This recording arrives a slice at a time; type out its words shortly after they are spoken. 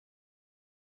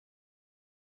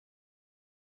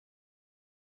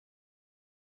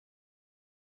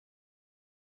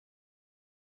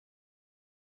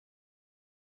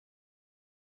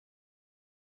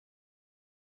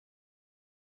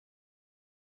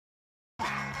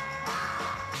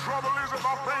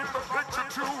paint the picture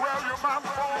too well. You might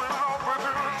fall in love with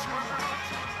her too.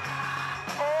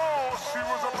 Oh, she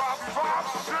was about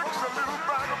 5'6", a little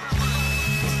bag of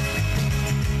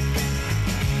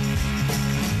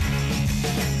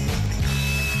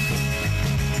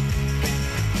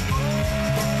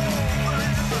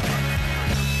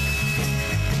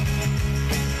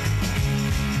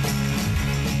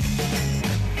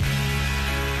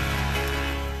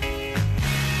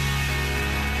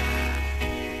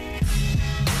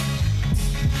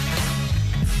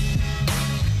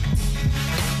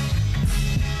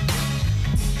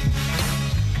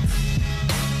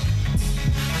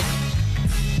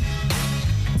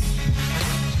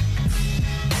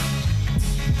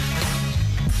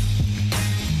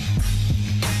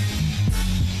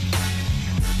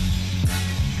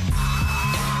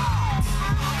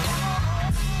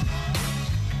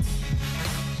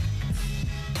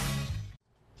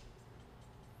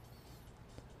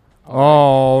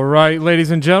All right,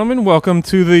 ladies and gentlemen, welcome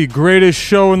to the greatest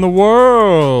show in the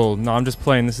world. No, I'm just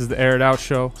playing. This is the Air It Out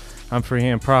show. I'm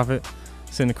Freehand Prophet,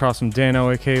 sitting across from Dano,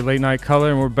 a.k.a. Late Night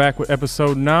Color, and we're back with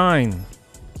episode 9.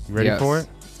 You ready for it?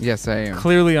 Yes, I am.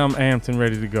 Clearly, I'm amped and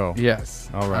ready to go. Yes.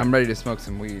 All right. I'm ready to smoke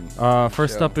some weed.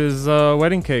 First up is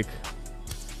wedding cake.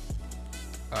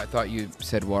 I thought you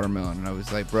said watermelon, and I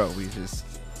was like, bro, we just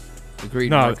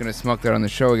agreed we're not going to smoke that on the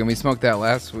show again. We smoked that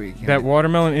last week. That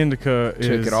watermelon indica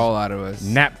took it all out of us.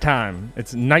 Nap time.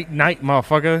 It's night,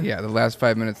 motherfucker. Yeah, the last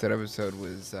 5 minutes of that episode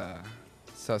was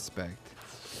suspect.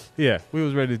 Yeah, we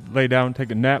was ready to lay down and take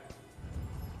a nap.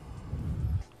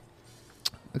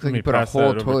 Looks like you put a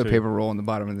whole toilet paper roll in the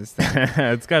bottom of this thing.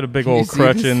 It's got a big old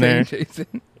crutch in there. Jason?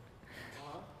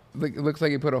 It looks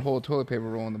like you put a whole toilet paper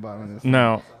roll in the bottom of this thing.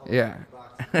 No. Yeah.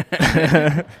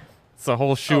 It's a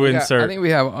whole shoe insert. I think we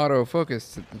have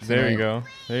autofocus. There you go.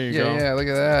 There you go. Yeah, look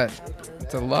at that.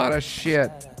 It's a lot of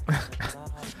shit.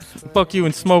 Fuck you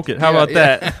and smoke it. How about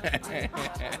that?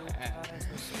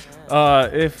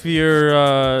 If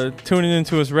you're tuning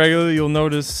into us regularly, you'll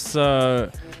notice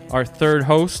our third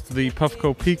host, the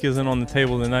Puffco Peak, isn't on the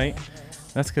table tonight.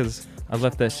 That's because I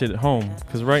left that shit at home.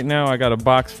 Because right now I got a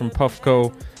box from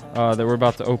Puffco that we're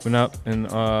about to open up and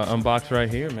unbox right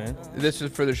here, man. This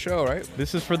is for the show, right?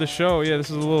 This is for the show. Yeah, this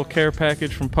is a little care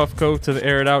package from Puffco to the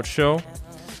Air It Out show.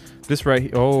 This right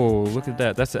here. Oh, look at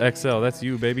that. That's the XL. That's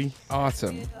you, baby.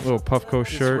 Awesome. Little Puffco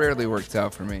shirt. This rarely works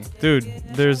out for me. Dude,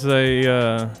 there's a,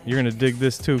 you're going to dig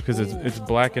this too because it's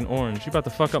black and orange. You about to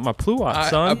fuck up my Pluot,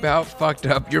 son. I about fucked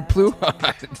up your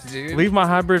Pluot, dude. Leave my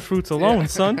hybrid fruits alone,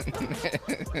 son.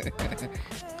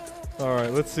 All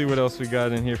right, let's see what else we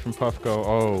got in here from Puffco.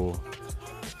 Oh.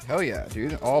 Hell yeah,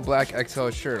 dude. All black XL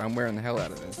shirt. I'm wearing the hell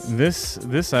out of this.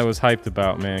 This I was hyped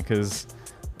about, man, because,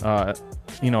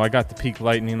 you know, I got the Peak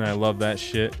Lightning. I love that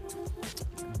shit.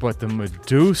 But the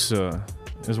Medusa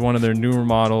is one of their newer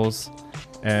models,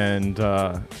 and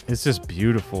it's just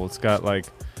beautiful. It's got, like,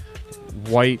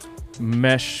 white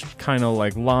mesh kind of,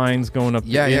 like, lines going up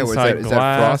the inside glass. Is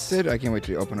that frosted? I can't wait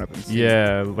to open up and see.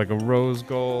 Yeah, like a rose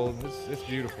gold. It's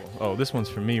beautiful. Oh, this one's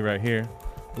for me right here.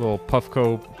 Little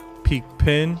Puffco Peak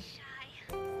pin.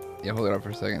 Yeah, hold it up for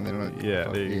a second. Yeah,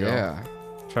 there you go.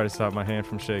 Try to stop my hand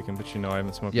from shaking, but you know I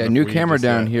haven't smoked. Yeah, new camera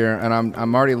down here, and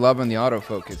I'm already loving the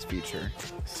autofocus feature.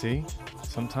 See,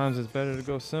 sometimes it's better to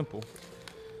go simple.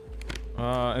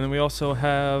 And then we also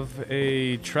have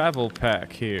a travel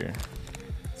pack here.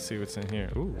 Let's see what's in here.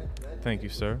 Ooh, thank you,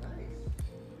 sir.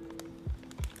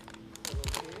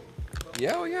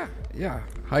 Yeah, oh yeah,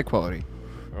 high quality.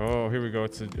 Oh, here we go.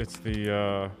 It's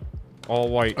the all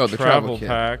white the travel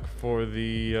pack for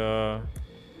the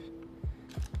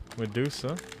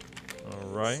Medusa. All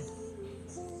right.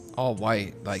 All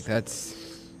white, like that's,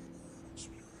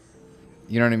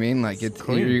 you know what I mean? Like it's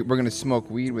we're gonna smoke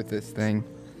weed with this thing.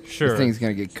 Sure. This thing's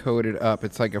gonna get coated up.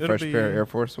 It's like a fresh pair of Air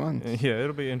Force Ones. Yeah,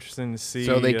 it'll be interesting to see.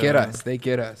 So they get us. They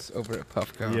get us over at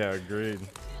Puffco. Yeah, agreed.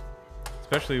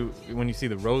 Especially when you see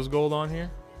the rose gold on here,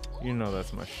 you know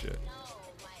that's my shit.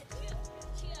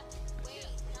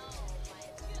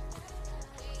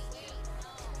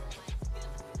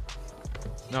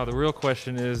 Now the real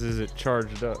question is it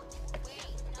charged up?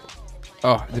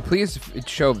 Oh, please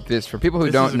show this for people who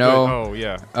don't know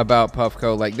about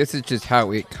Puffco. Like, this is just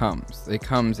how it comes. It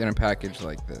comes in a package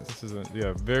like this. This is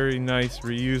a very nice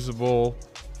reusable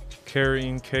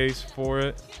carrying case for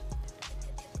it.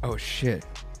 Oh shit,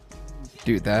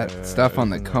 dude, that stuff on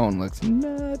the cone looks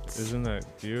nuts. Isn't that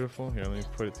beautiful? Here, let me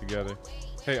put it together.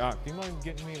 Hey, do you mind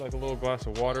getting me like a little glass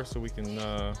of water so we can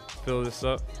fill this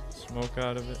up, smoke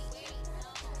out of it?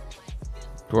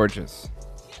 Gorgeous.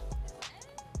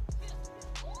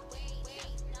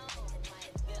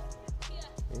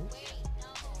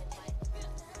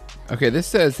 Okay, this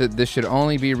says that this should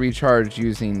only be recharged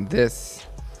using this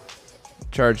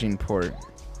charging port.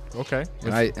 Okay.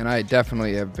 And I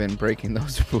definitely have been breaking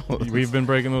those rules. We've been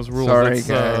breaking those rules. Sorry,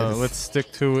 guys. Let's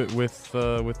stick to it with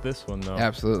this one though.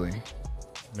 Absolutely.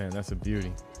 Man, that's a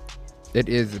beauty. It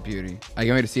is a beauty. I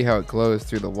can't wait to see how it glows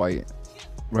through the white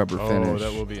rubber finish. Oh,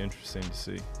 that will be interesting to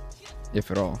see.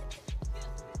 If at all.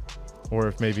 Or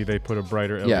if maybe they put a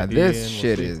brighter LED Yeah, this in,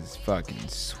 shit see. is fucking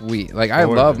sweet. Like, I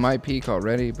love my Peak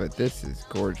already, but this is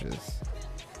gorgeous.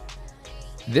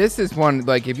 This is one,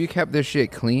 like, if you kept this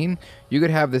shit clean, you could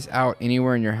have this out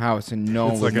anywhere in your house and no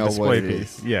one would know what it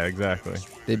is. Yeah, exactly.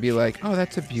 They'd be like, oh,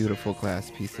 that's a beautiful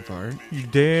glass piece of art. You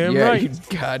damn Yeah, right. you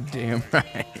goddamn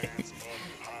right.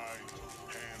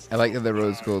 I like that the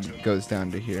rose gold goes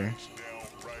down to here.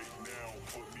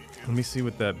 Let me see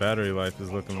what that battery life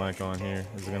is looking like on here.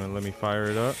 Is it going to let me fire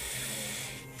it up?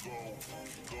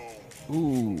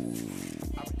 Ooh.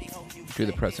 Do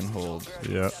the press and hold.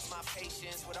 Yep.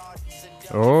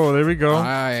 Oh, there we go.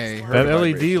 I heard That a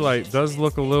LED vibration. light does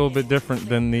look a little bit different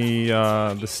than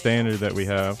the standard that we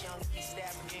have.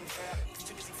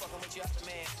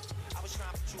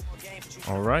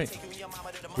 All right.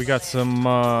 We got some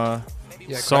Yeah, crack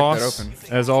that sauce, open.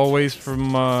 as always,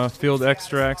 from Field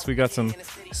Extracts. We got some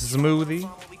smoothie.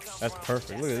 That's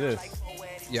perfect. Look at this.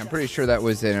 Yeah, I'm pretty sure that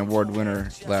was an award winner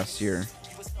last year.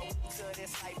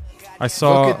 I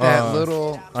saw. Look at that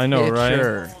little I know, right?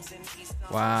 picture.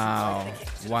 Wow.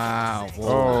 Wow. Whoa,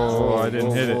 Oh, whoa, I didn't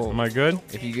whoa, hit it. whoa. Am I good?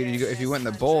 If you went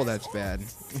in the bowl, that's bad.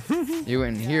 You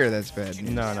went in here, that's bad.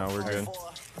 No, we're good.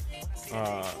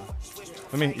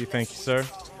 Thank you, sir.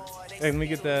 Hey, let me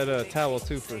get that towel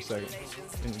too for a second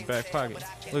in your back pocket.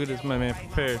 Look at this, my man,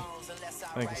 prepared.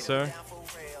 Thank you, sir.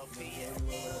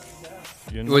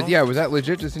 You know? Was that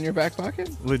legit just in your back pocket?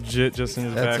 Legit, just in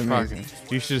his That's back amazing.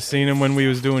 pocket. You should have seen him when we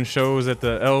was doing shows at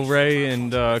the El Rey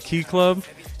and Key Club.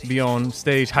 Be on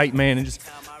stage, hype man, and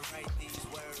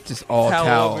just all towel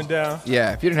towel. up and down.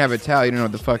 Yeah, if you didn't have a towel, you didn't know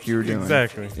what the fuck you were doing.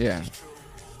 Exactly. Yeah.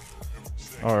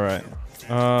 All right.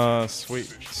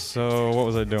 Sweet. So what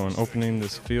was I doing? Opening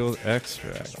this Field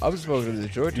Extract. I was supposed to do the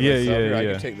Georgia. Yeah, myself. yeah, Here, I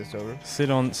yeah. can take this over.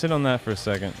 Sit on that for a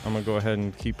second. I'm gonna go ahead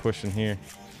and keep pushing here.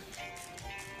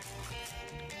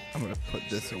 I'm gonna put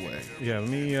this away. Yeah, let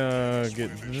me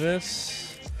get this.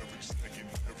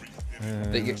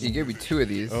 You gave me two of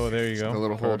these. Oh, there you go. The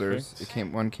little holders.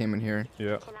 Perfect. One came in here.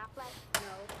 Yeah. Can I play?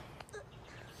 No.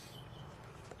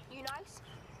 You nice?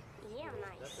 Yeah, I'm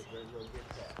nice.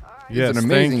 Yes, an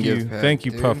amazing thank you. gift pack, Thank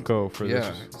you, dude. Puffco, for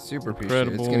Yeah, this. super appreciate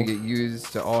it. It's gonna incredible- get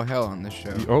used to all hell on this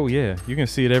show. Oh yeah, you can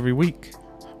see it every week.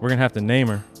 We're gonna have to name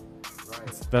her.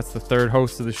 That's the third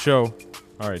host of the show.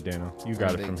 All right, Dano, you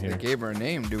got it from here. They gave her a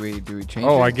name. Do we change it?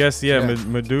 Oh, I guess yeah, Yeah.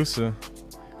 Medusa.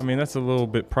 I mean, that's a little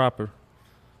bit proper.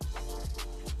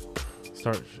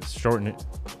 Shorten it.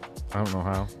 I don't know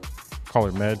how. Call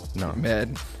her Med. No.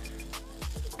 Med.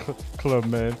 Club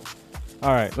Med.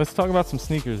 All right, let's talk about some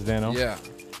sneakers, Dano. Yeah.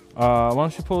 Why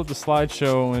don't you pull up the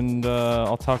slideshow and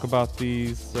I'll talk about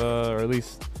these, or at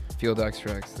least. Field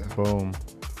Extracts though. Boom.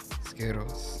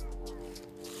 Skittles.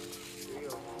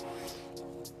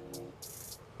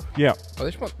 Yeah. Oh,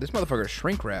 this motherfucker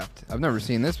shrink wrapped. I've never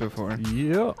seen this before.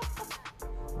 Yeah.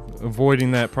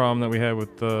 Avoiding that problem that we had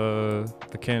with the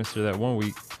canister that one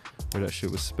week where that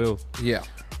shit was spilled. Yeah.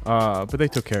 But they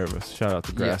took care of us. Shout out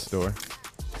to Grass Yes.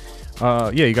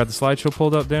 Store. Yeah, you got the slideshow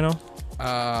pulled up, Dano?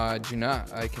 Do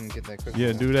not. I can get that quick.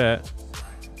 Yeah, do that.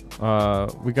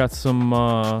 We got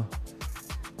some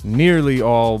nearly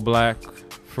all black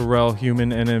Pharrell Human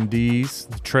NMDs,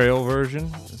 the trail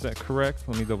version. Is that correct?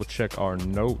 Let me double check our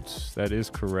notes. That is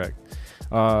correct.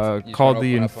 just Called wanna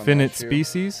the open up on Infinite that shoe?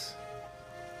 Species.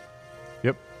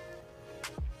 Yep.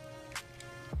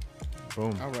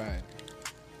 Boom. All right.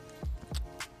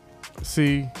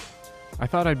 See, I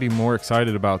thought I'd be more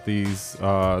excited about these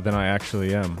than I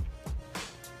actually am.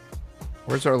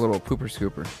 Where's our little pooper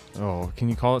scooper? Oh, can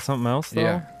you call it something else, though?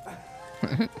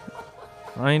 Yeah.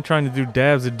 I ain't trying to do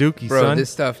dabs of Dookie, Bro, son. this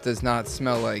stuff does not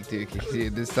smell like Dookie.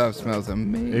 Dude, this stuff smells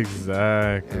amazing.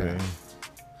 Exactly. Yeah.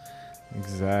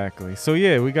 Exactly. So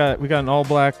yeah, we got an all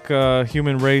black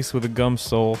human race with a gum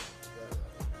sole.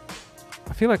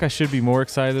 I feel like I should be more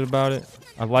excited about it.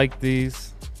 I like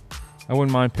these. I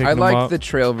wouldn't mind picking I them up. like the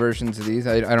trail versions of these.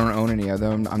 I don't own any of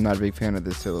them. I'm not a big fan of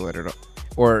the silhouette at all.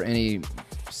 Or any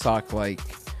sock-like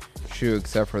shoe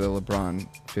except for the LeBron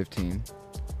 15.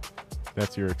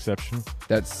 That's your exception.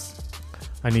 That's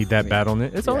I need that mean, battle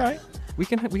knit. It's yeah. all right. We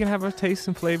can have our tastes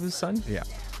and flavors, son. yeah.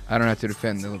 I don't have to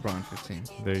defend the LeBron 15.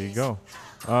 There you go.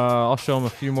 I'll show them a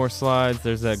few more slides.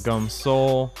 There's that gum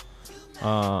sole.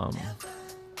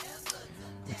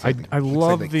 I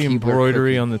love like the Keebler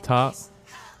embroidery cookie. on the top.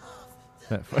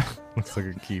 That looks like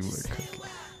a Keebler cookie.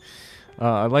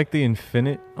 I like the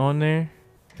infinite on there.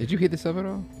 Did you heat this up at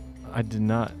all? I did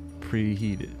not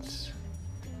preheat it.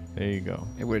 There you go.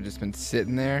 It would have just been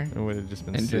sitting there. It would have just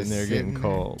been And sitting just there sitting getting there.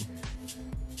 cold.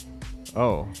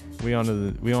 Oh, we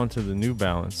onto the New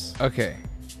Balance. Okay.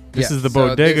 This is the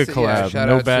Bodega collab. Shout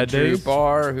No out Bad to Drew Days?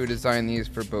 Barr, who designed these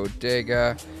for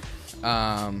Bodega.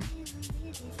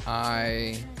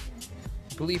 I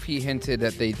believe he hinted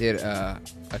that they did a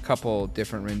couple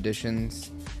different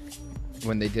renditions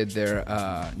when they did their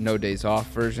No Days Off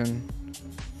version,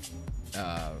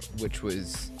 which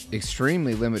was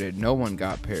extremely limited. No one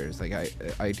got pairs. Like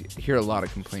I hear a lot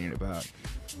of complaining about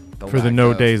For the lack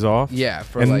No of- Days Off? Yeah,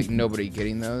 for And like nobody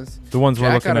getting those. The ones we're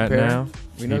Jack looking got a at pair. now.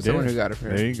 We know He someone did. who got a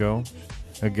pair. There you go.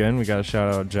 Again, we got to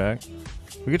shout out Jack.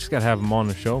 We just got to have him on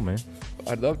the show, man.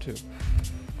 I'd love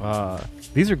to.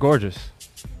 These are gorgeous.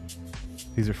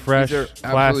 These are fresh, These are classic.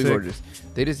 absolutely gorgeous.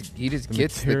 He just The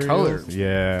gets the color. materials,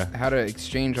 yeah, How to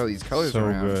exchange all these colors so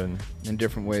around good. in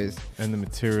different ways. And the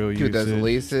material Dude, those usage.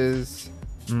 laces,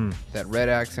 that red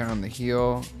accent on the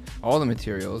heel, all the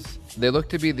materials. They look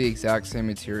to be the exact same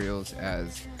materials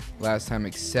as last time,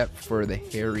 except for the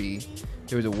hairy.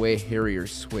 There was a way hairier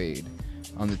suede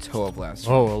on the toe of last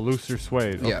time. Oh, a looser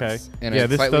suede. Yes. Okay. And yeah, a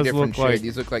this slightly does different look shade. like.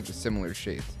 These look like the similar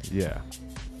shades. Yeah.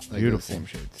 Like Beautiful. the same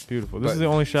shades. Beautiful. This But- is the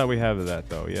only shot we have of that,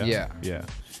 though. Yeah. Yeah. Yeah.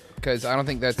 Because I don't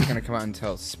think that's going to come out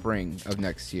until spring of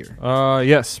next year.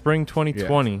 Yes, spring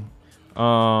 2020.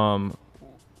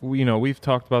 We've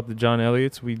talked about the John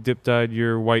Elliott's. We dip dyed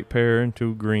your white pair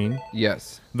into green.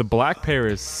 Yes. The black pair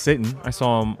is sitting. I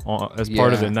saw them as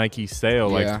part of Yeah. the Nike sale,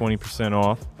 Yeah. like 20%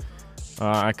 off.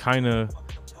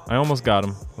 I almost got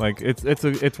them. Like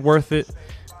it's worth it,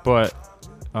 but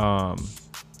I'm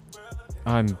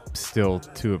still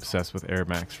too obsessed with Air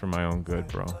Max for my own good,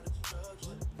 bro.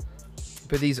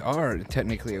 But these are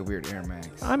technically a weird Air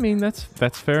Max. I mean, that's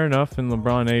fair enough. And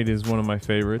LeBron 8 is one of my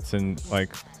favorites, and like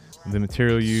the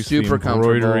material use, Super the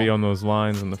embroidery comfortable. on those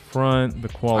lines on the front, the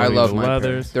I quality love of the my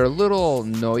leathers. pairs. They're a little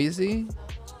noisy.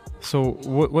 So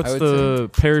what's I would the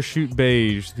parachute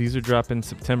beige? These are dropping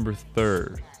September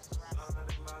 3rd.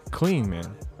 Clean,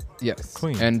 man. Yes.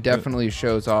 Clean. And Good. definitely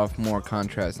shows off more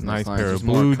contrast in Nice those lines. pair There's of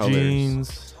more blue colors.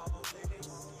 jeans.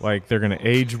 Like they're gonna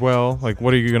age well. Like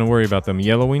what are you gonna worry about them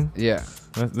yellowing? Yeah.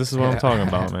 This is what I'm talking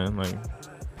about, man. Like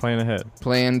plan ahead.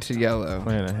 Plan to yellow.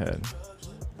 Plan ahead.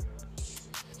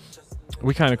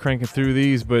 We kind of cranking through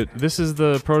these, but this is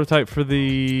the prototype for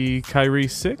the Kyrie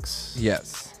 6.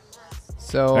 Yes.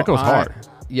 So That goes hard.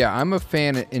 Yeah, I'm a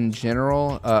fan in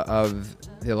general of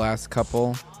the last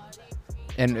couple.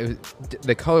 And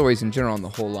the colorways in general on the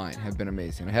whole line have been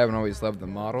amazing. I haven't always loved the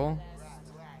model.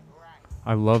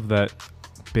 I love that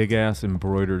big ass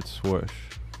embroidered swoosh.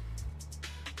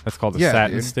 That's called the Yeah,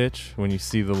 satin dude. stitch when you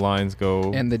see the lines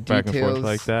go And the back and forth details.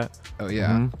 like that. Oh, yeah.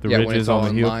 Mhm. The Yeah, when ridges it's all on the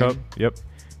in heel line. cup. Yep.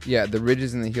 Yeah, the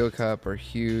ridges in the heel cup are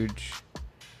huge.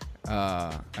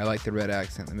 I like the red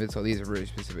accent in the midsole. These are really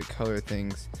specific color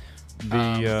things.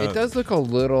 It does look a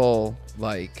little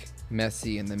like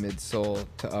messy in the midsole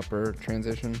to upper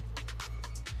transition.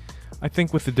 I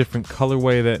think with the different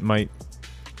colorway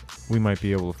we might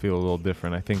be able to feel a little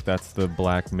different. I think that's the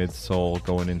black midsole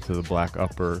going into the black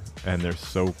upper, and they're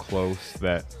so close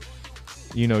that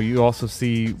you also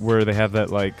see where they have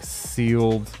that like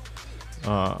sealed.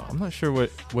 I'm not sure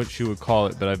what you would call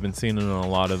it, but I've been seeing it in a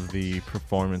lot of the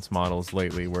performance models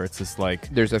lately, where it's just like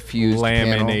There's a fused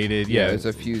laminated, panel. yeah, There's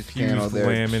a fused fused panel there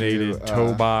laminated to,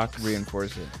 toe box.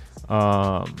 reinforce it.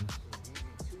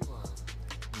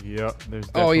 Yep. There's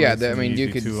Oh yeah, definitely I mean some you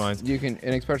easy could two lines.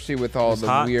 and especially with all Is the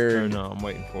hot, or weird. no, I'm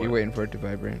waiting for You're it. waiting for it to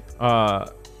vibrate.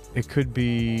 It could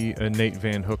be a Nate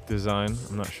Van Hook design.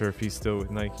 I'm not sure if he's still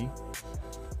with Nike.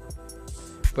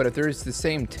 But if there's the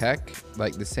same tech,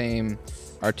 like the same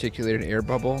articulated air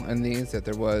bubble in these that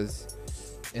there was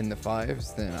in the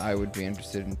 5s, then I would be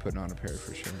interested in putting on a pair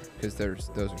for sure, because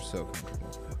those are so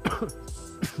comfortable.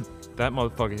 That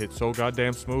motherfucker hit so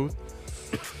goddamn smooth.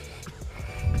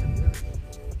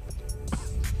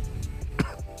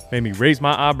 Made me raise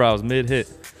my eyebrows mid-hit.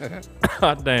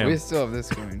 God damn. We still have this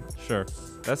going. Sure.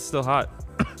 That's still hot.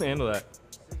 Handle that.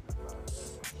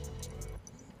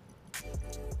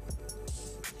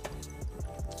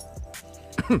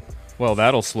 Well,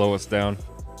 that'll slow us down.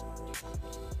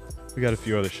 We got a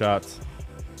few other shots.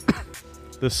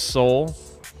 The sole.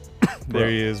 There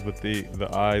he is with the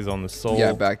eyes on the sole.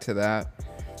 Yeah, back to that.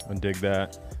 I dig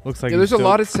that. Looks like Yeah, he's there's a still-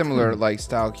 lot of similar like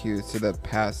style cues to the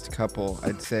past couple,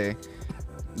 I'd say.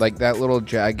 Like that little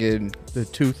jagged the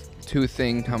tooth. two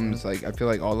thing comes like I feel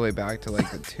like all the way back to like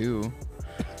the 2.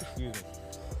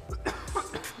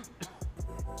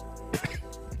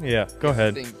 Yeah, go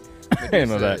ahead. I think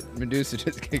Handle that. Medusa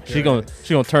just kicked her She gonna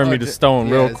ass. turn me to stone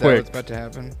Yeah, real is that quick. what's about to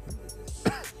happen?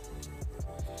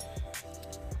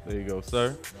 There you go,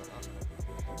 sir.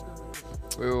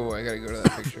 Wait, I gotta go to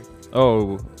that picture.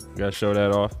 Oh, gotta show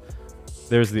that off.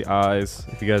 There's the eyes.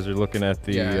 If you guys are looking at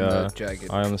the, Yeah, and the jagged.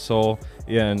 eye on the soul,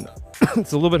 yeah, and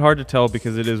it's a little bit hard to tell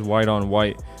because it is white on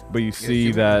white, but you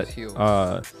see zoom in on that those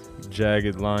heels.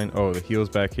 jagged line. Oh, the heels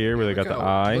back here where they got Look the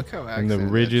how- eye look how and the accented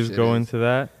that ridges shit go is. into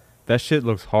that. That shit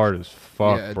looks hard as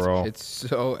fuck, Yeah, bro. it's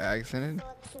so accented.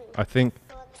 I think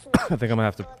I'm gonna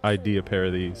have to ID a pair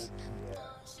of these.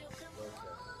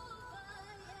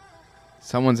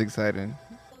 Someone's excited.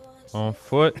 On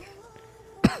foot.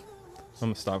 I'm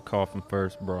gonna stop coughing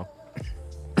first, bro.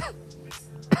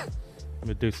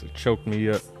 Medusa choked me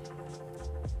up.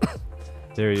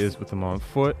 There he is with them on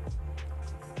foot.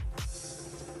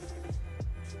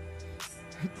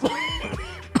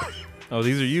 Oh,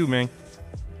 these are you, man.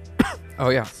 Oh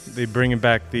yeah, They bringing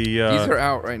back the. these are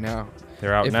out right now.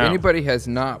 They're out If now. anybody has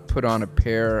not put on a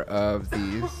pair of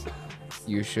these,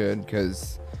 you should,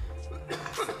 because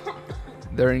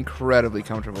they're incredibly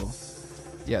comfortable.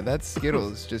 Yeah, that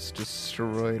Skittles just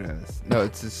destroyed us. No,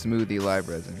 it's a smoothie live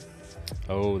resin.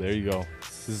 Oh, there you go.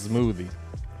 This is smoothie.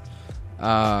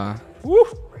 Woo!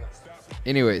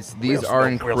 Anyways, these are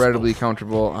incredibly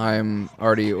comfortable. I'm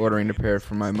already ordering a pair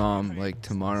for my mom, like,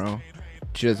 tomorrow.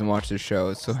 She doesn't watch the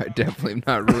show, so I definitely am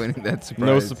not ruining that surprise.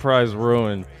 No surprise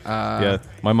ruined. Yeah,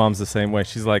 my mom's the same way.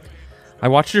 She's like, I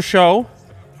watch your show.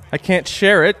 I can't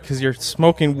share it because you're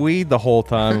smoking weed the whole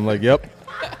time. I'm like, yep.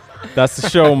 That's the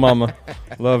show, mama.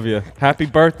 Love you. Happy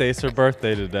birthday. It's her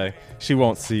birthday today. She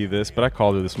won't see this, but I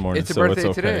called her this morning, It's her so birthday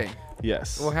it's okay. today.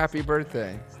 Yes. Well, happy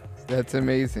birthday. That's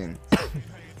amazing.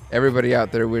 Everybody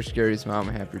out there wish Gary's mom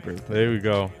a happy birthday. There we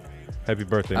go. Happy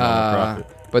birthday, Mama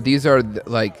Prophet. But these are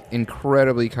like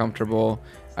incredibly comfortable.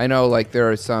 I know like there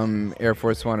are some Air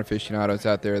Force One aficionados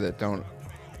out there that don't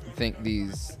think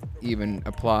these even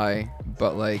apply,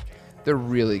 but like they're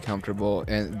really comfortable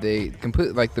and they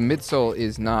complete like the midsole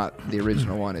is not the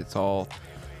original one. It's all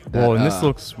that, Well, and this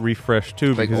looks refreshed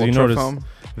too like because you ultra notice foam?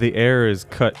 the air is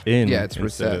cut in. Yeah, it's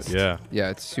instead of- recessed. Yeah.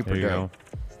 It's super There you dope. go.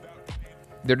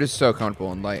 They're just so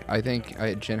comfortable and light. I think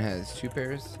Jen has 2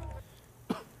 pairs.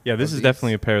 Yeah, this Of is these?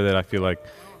 definitely a pair that I feel like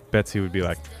Betsy would be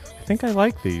like, I think I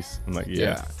like these. I'm like,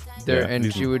 yeah. They're, Yeah, and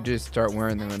these she are- would just start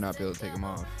wearing them and not be able to take them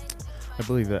off. I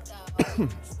believe that.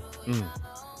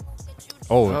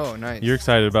 Oh, Oh, nice. you're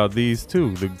excited about these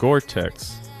too, the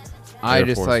Gore-Tex. I Air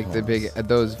just Force like the Ones. big.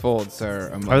 Those volts are.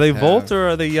 A Are they must-have. Volt or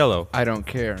are they yellow? I don't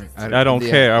care. I don't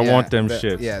care. I want them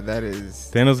shits. Yeah, that is.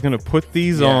 Daniel's gonna put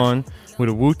these Yeah. on with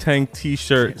a Wu-Tang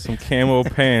t-shirt, some camo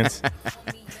pants,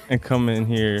 and come in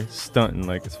here stunting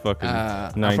like it's fucking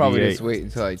I'll 98. probably just wait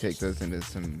until I take those into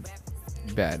some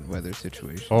bad weather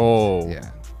situation. Oh,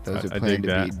 Yeah, those are I planning dig to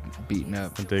that. be beaten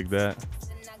up. I dig that.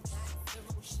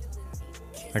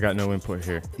 I got no input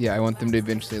here. Yeah, I want them to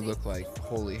eventually look like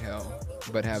holy hell,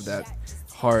 but have that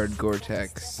hard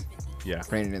Gore-Tex Yeah,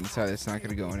 painted inside. It's not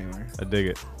gonna go anywhere. I dig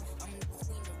it.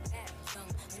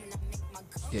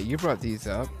 Yeah, you brought these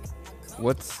up.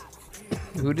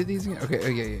 Who did these again?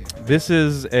 Okay, yeah. This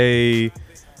is a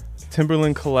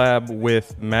Timberland collab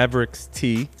with Mavericks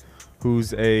T,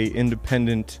 who's a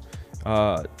independent,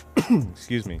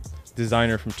 excuse me,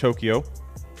 designer from Tokyo.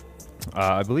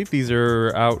 I believe these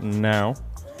are out now.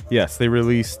 Yes, they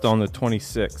released on the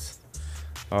 26th.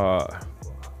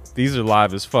 These are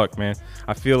live as fuck, man.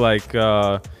 I feel like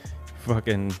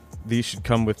fucking these should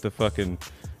come with the fucking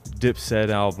Dipset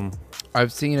album.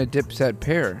 I've seen a Dipset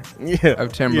pair Yeah,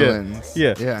 of Timberlands.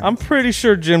 Yeah. Yeah. I'm pretty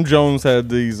sure Jim Jones had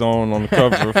these on the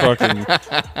cover of fucking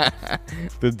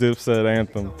the Dipset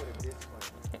anthem.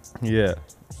 Yeah.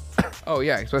 Oh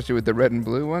yeah, especially with the red and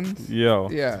blue ones. Yo.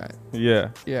 Yeah,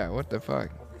 Yeah. what the fuck?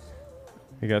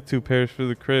 You got 2 pairs for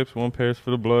the Crips, 1 pair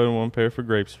for the Blood, and 1 pair for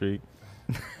Grape Street.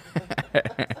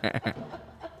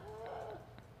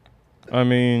 I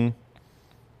mean,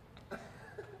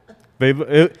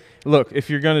 look. If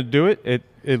you're gonna do it,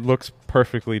 it looks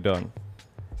perfectly done.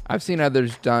 I've seen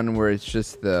others done where it's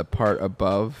just the part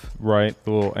above. Right,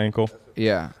 the little ankle.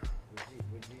 Yeah.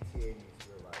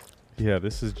 Yeah,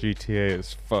 this is GTA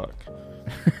as fuck.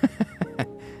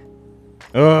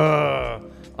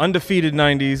 Undefeated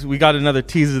 90s. We got another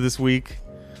teaser this week.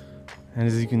 And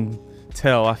as you can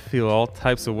tell, I feel all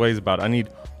types of ways about it. I need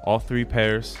all 3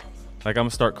 pairs. Like, I'm going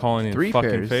to start calling in 3 fucking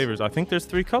pairs? favors. I think there's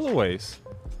 3 colorways.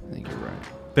 I think you're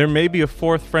right. There may be a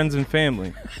 4th friends and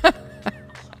family.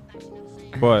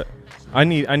 But I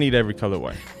need every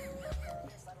colorway.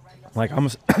 Like, I'm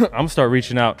gonna start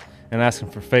reaching out and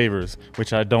asking for favors,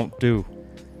 which I don't do.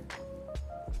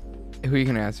 Who you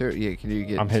can answer? Yeah, can you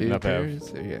get I'm hitting two up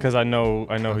pairs? Or, yeah. because I know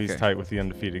he's Okay. tight with the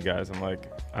undefeated guys. I'm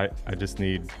like, I just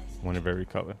need one of every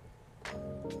color.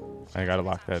 I gotta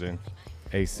lock that in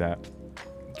ASAP.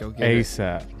 Go get it.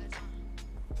 ASAP.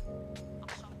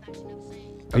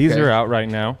 These Okay. are out right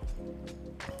now.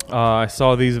 I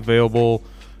saw these available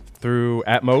through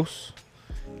Atmos,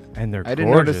 and they're I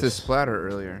didn't gorgeous. notice the splatter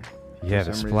earlier. Yeah,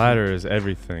 for the some splatter is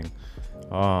everything.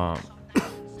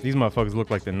 These motherfuckers look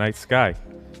like the night sky.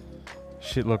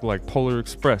 Shit look like Polar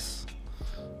Express.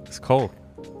 It's cold.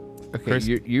 Okay, Chris-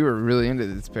 you were really into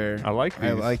this pair. I like these.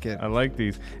 I like it. I like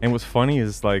these. And what's funny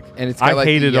is like And it's got I like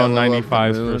hated the on yellow of the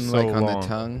 95s moon, for so like on long. the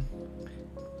tongue,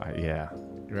 Yeah.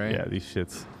 right? Yeah, these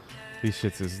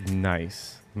shits is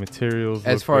nice. Materials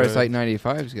As look far as good. like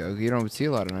 95s go, you don't see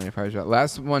a lot of 95s.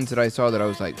 Last ones that I saw that I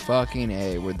was like fucking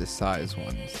A were the size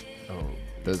ones. Oh.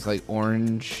 Those like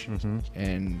orange Mhm.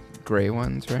 and gray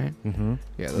ones, right? Mhm.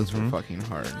 Yeah, those were Mhm. fucking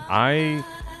hard.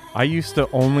 I used to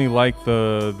only like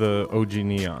the OG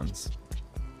neons.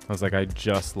 I was like, I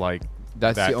just like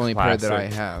That's that the only pair that I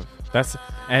classic. have. That's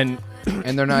and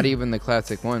And they're not even the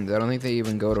classic ones. I don't think they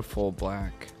even go to full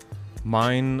black.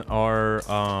 mine are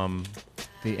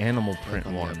the animal print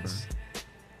on the ones.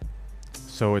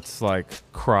 So it's like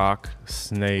Croc,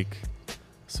 Snake,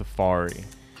 Safari.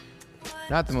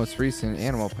 Not the most recent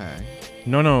animal pack.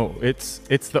 No, it's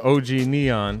the OG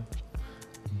neon,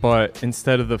 but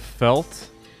instead of the felt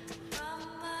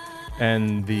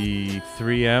and the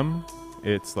 3M,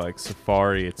 it's like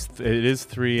Safari. It is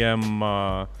 3M.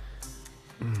 I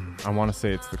want to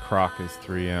say it's the Croc is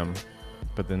 3M,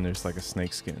 but then there's like a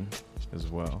snake skin as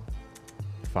well.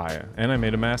 Fire, and I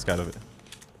made a mask out of it.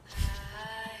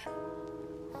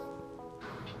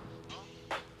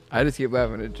 I just keep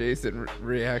laughing at Jason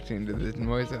reacting to the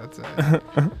noise outside.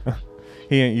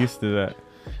 He ain't used to that.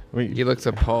 He looks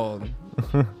appalled.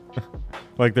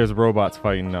 Like there's robots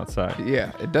fighting outside.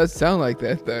 Yeah, it does sound like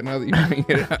that though. Now that you bring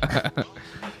it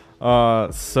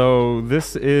up. So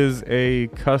this is a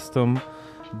custom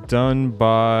done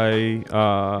by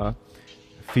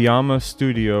Fiamma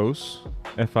Studios,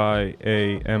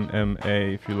 FIAMMA.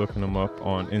 If you're looking them up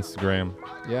on Instagram,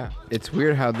 Yeah, it's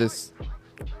weird how this.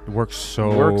 it works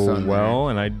so Works on well,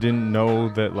 and I didn't know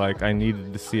that like I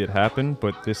needed to see it happen,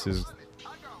 but this is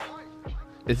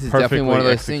This is definitely one of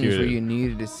perfectly those things where executed. you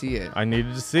needed to see it. I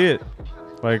needed to see it.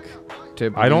 Like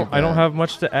To I don't believe that. have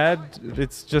much to add.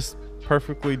 It's just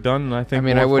perfectly done, and I I think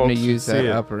mean, more I wouldn't folks have should used see that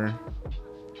it. upper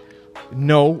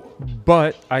No,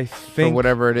 but I for think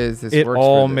whatever it is. This it works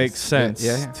all for this. makes sense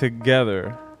Yeah, yeah.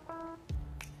 together.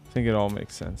 I think it all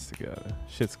makes sense together.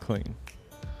 Shit's clean.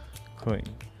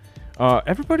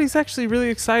 Everybody's actually really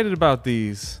excited about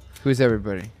these. Who's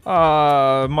everybody?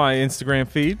 My Instagram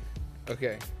feed,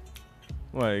 Okay.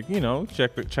 like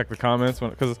check the comments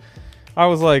because I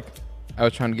was like, I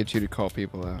was trying to get you to call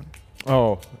people out.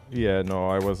 oh yeah, no,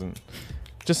 I wasn't.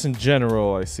 Just in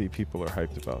general, I see people are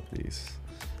hyped about these.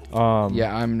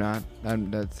 Yeah, I'm not.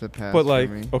 That's a pass but for like,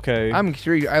 me. okay, I'm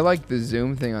curious. I like the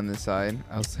zoom thing on the side.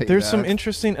 I'll say there's that. some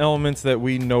interesting elements that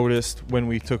we noticed when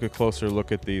we took a closer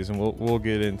look at these, and we'll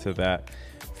get into that.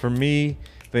 For me,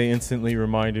 they instantly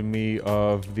reminded me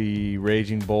of the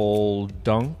Raging Bull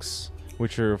Dunks,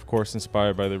 which are of course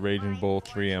inspired by the Raging Bull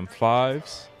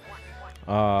 3M5s.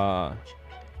 I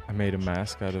made a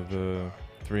mask out of the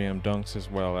 3M Dunks as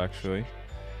well, actually.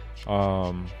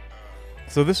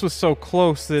 So this was so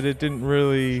close that it didn't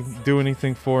really do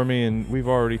anything for me, and we've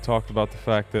already talked about the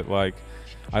fact that like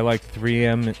I like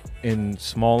 3M in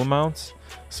small amounts.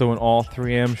 So an all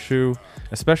 3M shoe,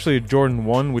 especially a Jordan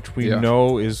 1, which we Yeah.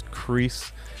 know is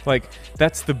crease. Like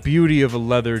that's the beauty of a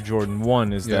leather Jordan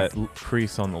 1 is Yeah. that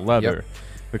crease on the leather.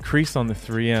 The crease on the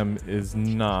 3M is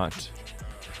not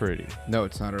pretty. No,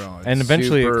 it's not at all. It's And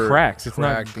eventually it super cracks. It's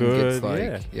not cracked and gets,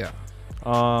 good, yeah.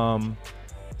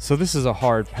 So this is a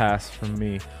hard pass from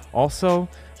me. Also,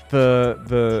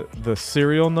 the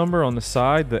serial number on the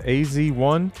side, the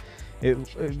AZ1,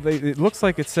 it looks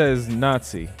like it says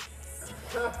Nazi.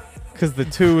 Because the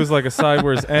 2 is like a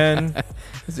sideways N.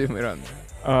 Zoom it on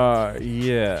there.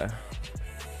 Yeah.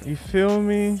 You feel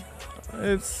me?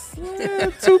 It's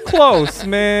too close,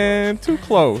 man. Too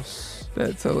close.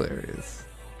 That's hilarious.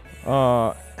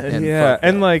 And fuck and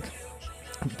that. like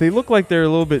they look like they're a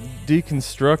little bit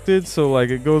deconstructed, so like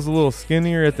it goes a little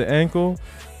skinnier at the ankle,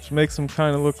 which makes them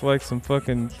kind of look like some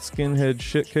fucking skinhead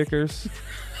shit kickers.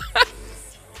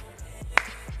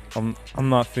 I'm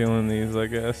not feeling these, I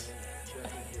guess.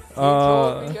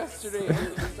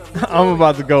 I'm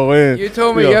about to go in. You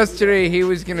told me Yo, yesterday he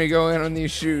was gonna go in on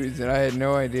these shoes, and I had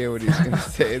no idea what he was gonna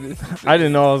say. I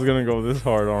didn't know I was gonna go this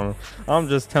hard on him. I'm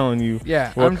just telling you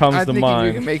Yeah, what comes I'm to thinking mind.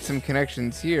 you can make some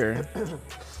connections here.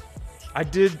 I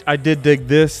did dig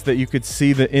this, that you could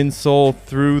see the insole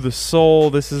through the sole.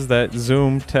 This is that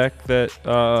zoom tech that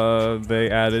they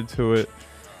added to it.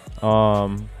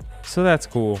 So that's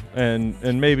cool. And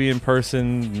maybe in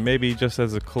person, maybe just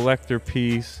as a collector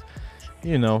piece,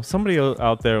 you know, somebody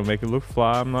out there will make it look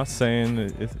fly. I'm not saying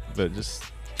it, but just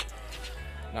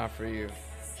Not for you.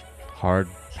 hard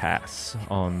pass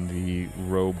on the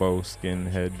Robo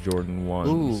Skinhead Jordan 1s.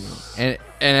 Ooh, and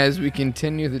as we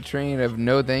continue the train of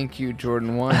no thank you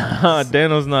Jordan 1.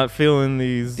 Dano's not feeling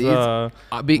these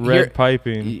red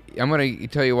piping. I'm gonna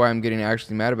tell you why I'm getting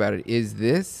actually mad about it. Is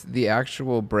this the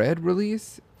actual bread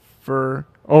release for?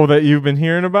 Oh, that you've been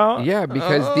hearing about? Yeah,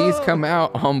 because these come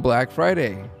out on Black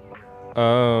Friday.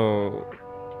 Oh.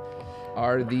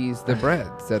 Are these the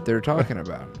breads that they're talking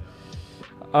about?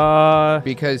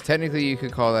 Because technically you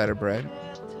could call that a bread,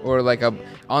 or like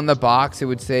on the box it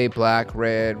would say black,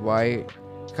 red, white,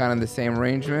 kind of the same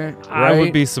arrangement. Right? I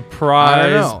would be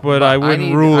surprised, but I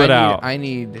wouldn't rule it out. You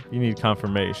need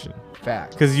confirmation.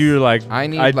 Facts. Because you're like, I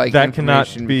need like that cannot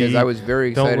information be. because I was very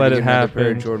excited Don't let to it get another pair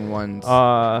happen. of Jordan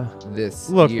 1s this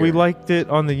Look, year. we liked it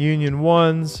on the Union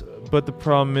 1s, but the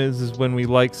problem is when we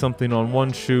like something on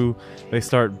one shoe, they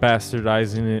start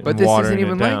bastardizing it But and this watering isn't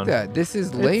even it down. like that. This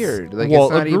is layered. Like well,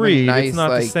 it's not agreed. even nice, it's not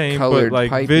like the same, colored but like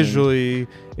piping. visually,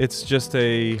 it's just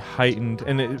a heightened,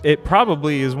 and it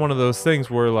probably is one of those things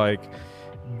where like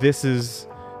this is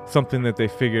something that they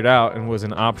figured out and was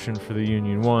an option for the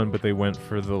Union 1, but they went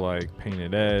for the like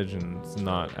painted edge, and it's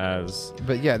not as.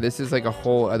 But yeah, this is like a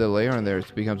whole other layer on there.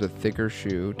 It becomes a thicker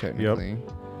shoe technically.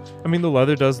 I mean, the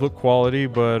leather does look quality,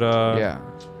 but Yeah.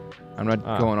 I'm not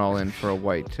going all in for a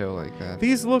white toe like that.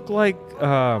 these look like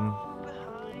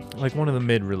one of the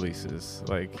mid releases,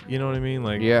 like, you know what I mean,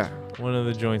 like Yeah, one of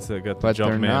the joints that got the But they're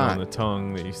Jumpman not. on the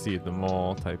tongue that you see at the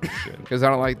mall type of shit. because I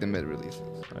don't like the mid releases.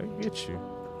 I get you.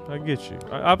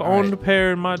 I've All owned right. a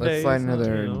pair in my Let's days. slide you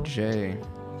another know. J,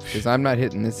 because I'm not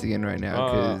hitting this again right now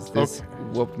because this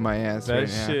whooped my ass That right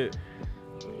now. shit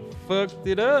fucked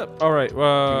it up. All right.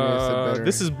 us a better-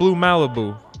 This is Blue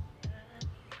Malibu.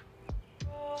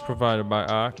 Provided by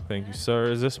Ak. Thank you, sir.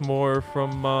 Is this more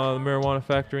from the Marijuana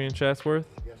Factory in Chatsworth?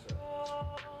 Yes, sir.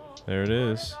 There it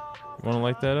is. You want to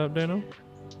light that up, Dano?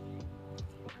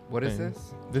 What is Dang.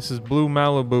 this? This is Blue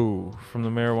Malibu from the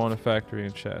Marijuana Factory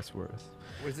in Chatsworth.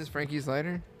 What is this, Frankie's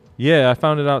lighter? Yeah, I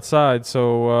found it outside,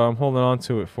 so I'm holding on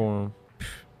to it for him.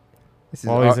 This is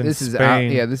While he's in this is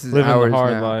Spain, yeah, this is living ours the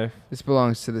hard now. life. This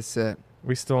belongs to the set.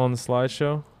 We still on the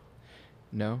slideshow?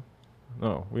 No.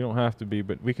 No, we don't have to be,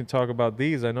 but we can talk about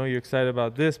these. I know you're excited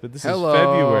about this, but this Hello. is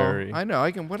February. I know.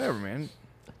 I can. Whatever, man.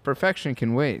 Perfection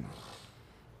can wait.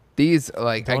 These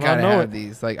like I Don't I gotta know have it.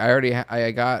 these. Like I already.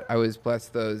 I was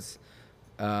blessed those,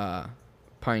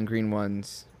 pine green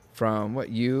ones from what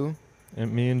you,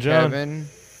 And me and John. Kevin.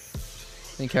 I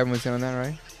think Kevin was in on that,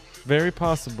 right? Very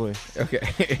possibly.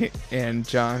 Okay. And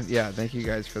John. Yeah. Thank you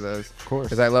guys for those. Of course.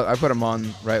 Because I put them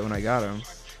on right when I got them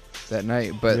that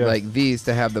night. But Yeah. like these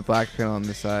to have the black pin on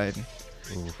the side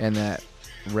Ooh. and that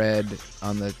red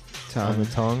on the tongue. On the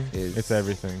tongue, is- it's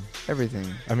everything. Everything.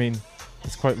 I mean,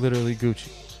 it's quite literally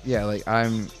Gucci. Yeah, like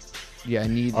I'm. Yeah, I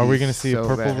need. Are we these going to see so a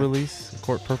purple bad. release? A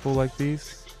court purple like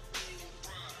these?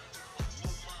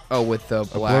 Oh, with the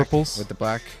black. blurples? With the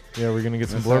black. Yeah, we're going to get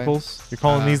some This side? blurples. You're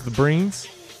calling these the breens?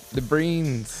 The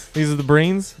breens. These are the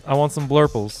breens? I want some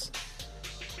blurples.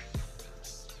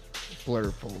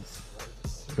 Blurples.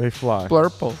 They fly.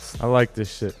 Blurples. I like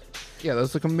this shit. Yeah,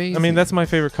 those look amazing. I mean, that's my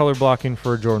favorite color blocking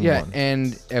for a Jordan Yeah, 1.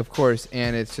 and of course,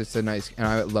 and it's just a nice. And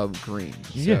I love green. So.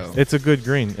 Yeah, it's a good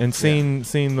green. And seeing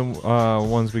the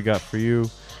ones we got for you,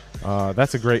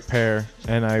 that's a great pair.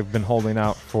 And I've been holding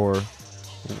out for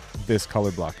this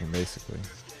color blocking, basically.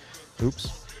 Oops.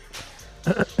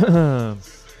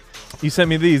 You sent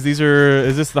me these.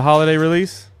 Is this the holiday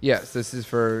release? Yes, this is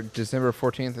for December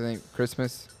 14th. I think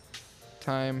Christmas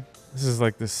time This is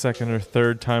like the second or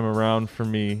third time around for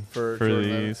me for for Jordan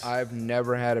 11. these. I've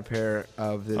never had a pair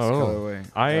of this Oh. colorway.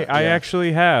 I Yeah.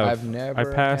 actually have. I've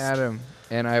never passed- had them,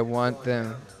 and I want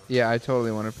them. Yeah, I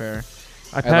totally want a pair.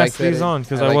 I like passed that these it- on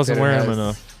because I I like wasn't that it wearing them has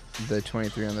enough. The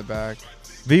 23 on the back.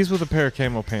 These with a pair of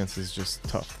camo pants is just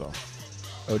tough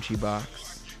though. OG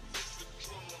box.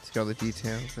 It's got all the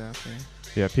details out there.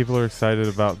 Yeah, people are excited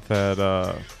about that.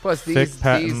 Plus, Thick these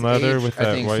patent these leather age, with I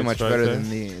that think white so much stripe better there.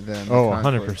 than the Oh, Concord,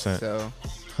 100%. So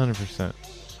 100%.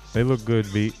 They look good,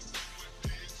 beat.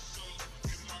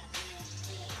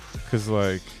 because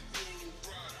like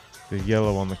the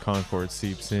yellow on the Concorde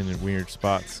seeps in weird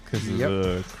spots because of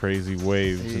the crazy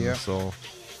waves in the sole.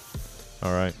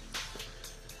 All right.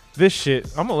 This shit,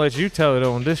 I'm gonna let you tell it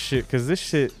on this shit because this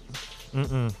shit,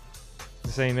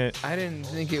 this ain't it. I didn't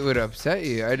think it would upset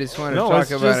you. I just want to talk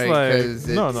about it because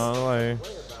like,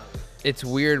 it's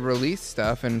weird release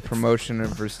stuff and promotion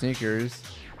for sneakers.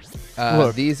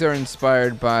 Look. These are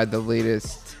inspired by the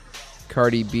latest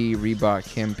Cardi B Reebok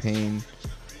campaign,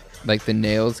 like the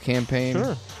Nails campaign.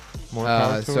 Sure. More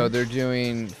power to so it. they're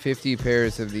doing 50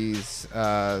 pairs of these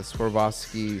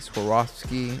Swarovski,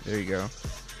 there you go,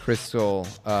 crystal.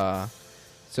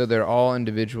 So they're all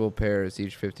individual pairs,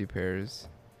 each 50 pairs.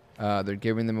 They're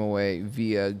giving them away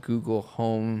via Google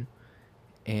Home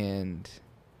and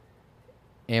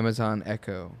Amazon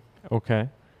Echo. Okay.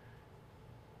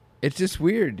 It's just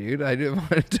weird, dude. I didn't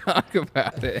want to talk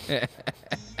about it.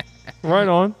 Right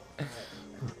on.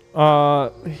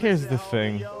 Here's the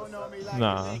thing.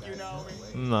 Nah,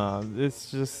 it's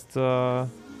just, I'm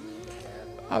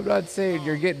not saying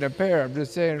you're getting a pair. I'm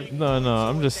just saying. No,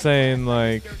 I'm just saying,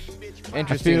 like,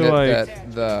 Interesting I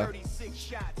feel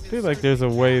feel like there's a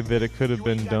way that it could have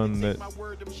been done that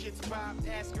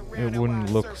it wouldn't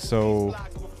look so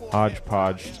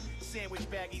hodgepodged.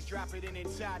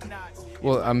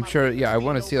 Well, I'm sure. Yeah, I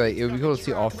want to see, like, it would be cool to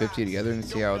see all 50 together and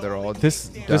see how they're all This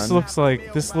done. looks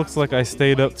like I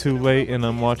stayed up too late and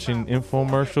I'm watching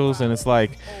infomercials and it's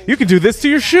like, you can do this to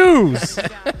your shoes.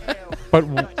 but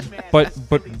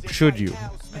should you?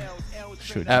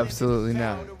 Should you? Absolutely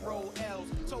not.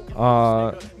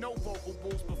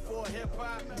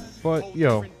 But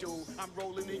yo,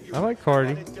 I like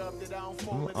Cardi.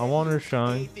 I want her to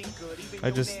shine.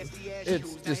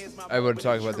 It's just I want to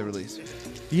talk about the release.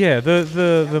 Yeah,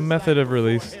 the method of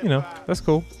release, that's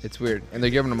cool. It's weird, and they're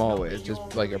giving them all away. It's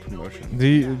just like a promotion.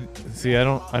 I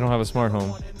don't have a smart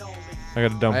home. I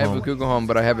got a dumb I have home. a Google Home,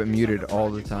 but I have it muted all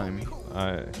the time.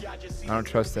 I don't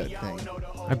trust that thing.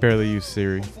 I barely use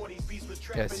Siri.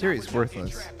 Yeah, Siri's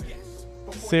worthless.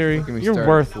 Siri, Don't get me you're started.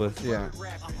 worthless. Yeah.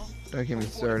 Don't get me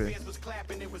started.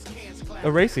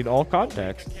 Erasing all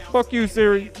contacts. Fuck you,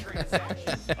 Siri.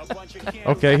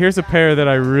 Okay, here's a pair that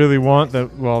I really want that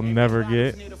I'll never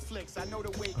get.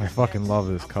 I fucking love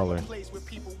this color.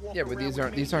 Yeah, but these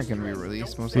aren't going to be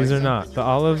released. These are not. The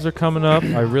olives are coming up.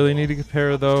 I really need a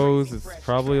pair of those. It's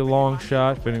probably a long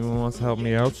shot if anyone wants to help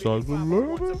me out. So I would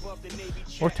love it.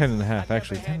 Or 10.5,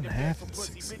 actually. 10.5 and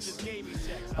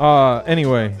 6s.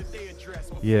 Anyway.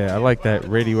 Yeah, I like that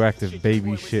radioactive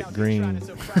baby shit green.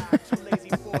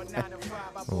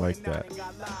 I like that.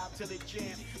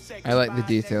 I like the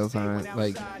details on it,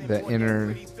 like the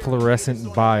inner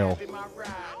fluorescent bile.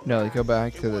 No, go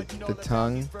back to the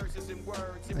tongue,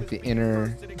 like the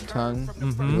inner tongue,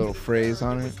 the little phrase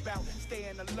on it.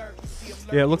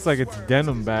 Yeah, it looks like it's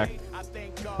denim back,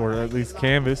 or at least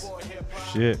canvas.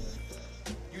 Shit.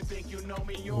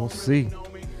 We'll see.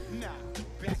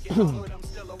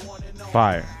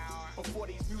 Fire.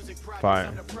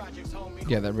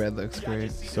 Yeah, that red looks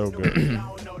great. So good.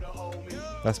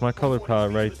 That's my color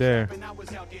palette right there.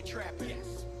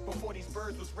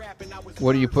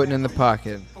 What are you putting in the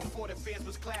pocket?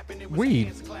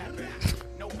 Weed.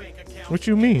 What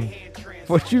you mean?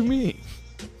 What you mean?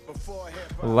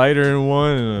 A lighter in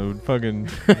one and a fucking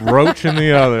roach in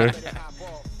the other.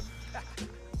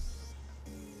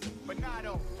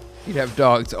 You'd have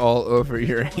dogs all over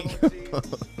your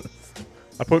ankles.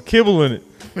 I put kibble in it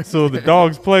so the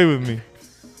dogs play with me.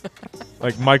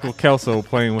 Like Michael Kelso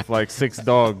playing with like 6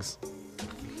 dogs.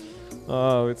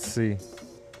 Oh, let's see.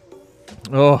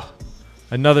 Oh,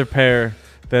 another pair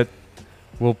that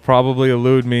will probably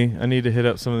elude me. I need to hit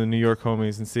up some of the New York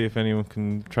homies and see if anyone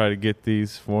can try to get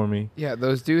these for me. Yeah,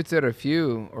 those dudes at a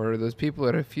few, or those people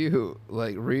at a few,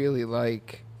 like really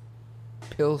like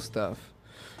pill stuff.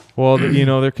 Well,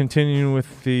 they're continuing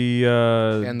with the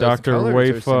Dr.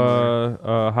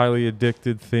 Wafa highly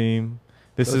addicted theme.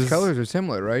 Those colors are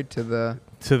similar, right, to the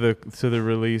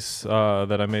release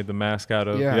that I made the mask out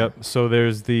of. Yeah. Yep. So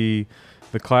there's the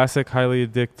classic highly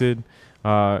addicted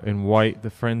in white, the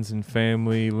Friends and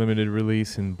Family limited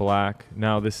release in black.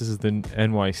 Now this is the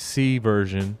NYC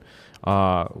version,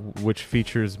 which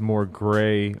features more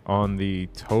gray on the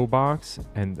toe box,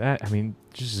 and that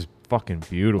just fucking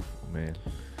beautiful, man.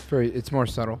 It's more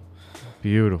subtle.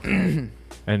 Beautiful.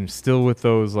 And still with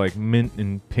those like mint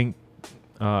and pink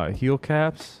heel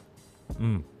caps.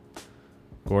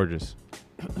 Gorgeous.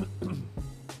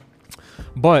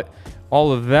 But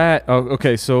all of that.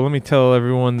 Okay, so let me tell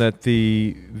everyone that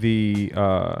the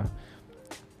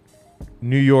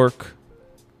New York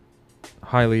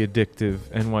highly addictive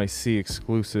NYC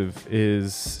exclusive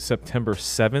is September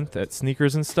 7th at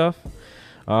Sneakers and Stuff.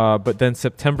 But then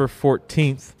September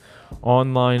 14th,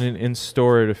 online and in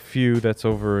store at a few. That's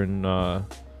over in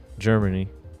Germany.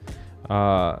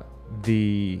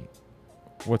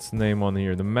 What's the name on the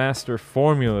year? The Master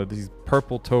Formula. These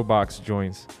purple toe box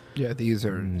joints. Yeah, these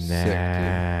are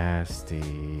nasty.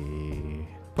 Sick,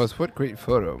 plus, what great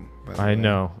photo. I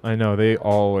know. They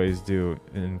always do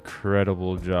an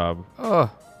incredible job.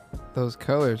 Oh, those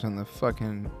colors on the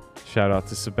fucking. Shout out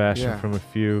to Sebastian from a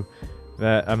few.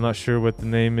 That I'm not sure what the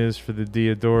name is for the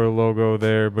Diadora logo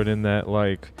there, but in that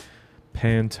like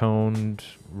Pantone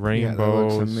rainbow. Yeah,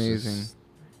 that looks amazing.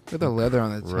 Look at the leather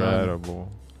on the top.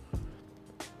 Incredible.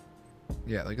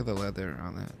 Yeah, look at the leather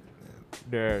on that.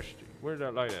 Nasty. Where's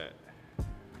that light at?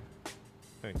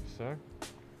 Thank you, sir.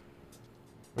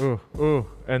 Ooh,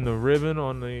 and the ribbon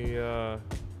on the.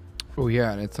 Oh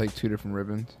yeah, and it's like 2 different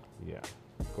ribbons. Yeah,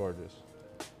 gorgeous.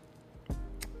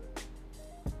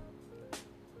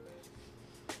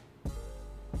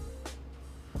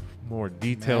 More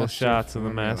detailed Master shots of the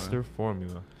Formula. Master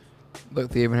Formula. Look,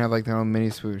 they even have like their own mini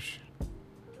swoosh.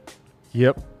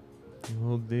 Yep.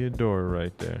 Little Diodora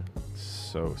right there.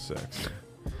 So sexy.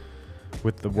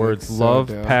 With the words so love,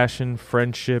 dope. passion,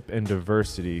 friendship, and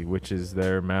diversity, which is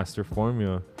their Master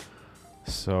Formula.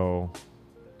 So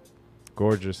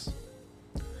gorgeous.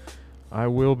 I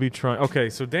will be trying. Okay,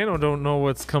 so Dano don't know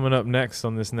what's coming up next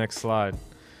on this next slide.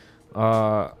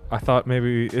 I thought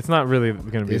maybe it's not really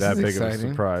going to be This that is big of a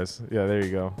exciting. surprise. Yeah, there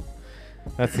you go.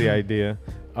 That's the idea.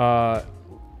 We're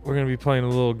going to be playing a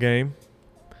little game,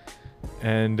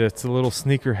 and it's a little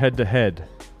sneaker head-to-head.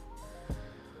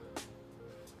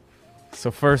 So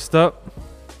first up,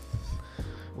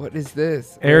 What is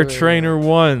this? Air Wait. Trainer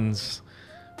 1s.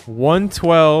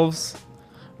 112s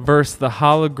versus the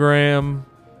hologram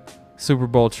Super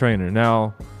Bowl trainer.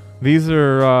 Now, these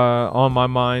are on my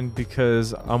mind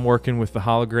because I'm working with the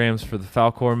holograms for the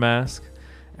Falcor mask,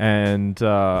 and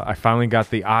I finally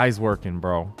got the eyes working,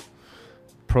 bro.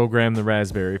 Programmed the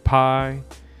Raspberry Pi,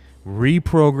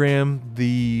 reprogrammed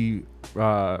the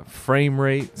frame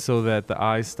rate so that the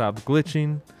eyes stopped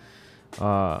glitching.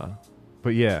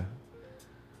 But yeah,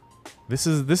 this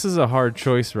is a hard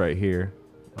choice right here.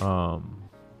 And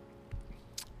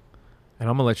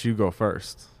I'm gonna let you go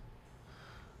first.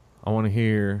 I want to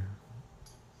hear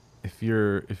if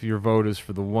your vote is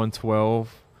for the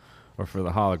 112 or for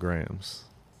the holograms.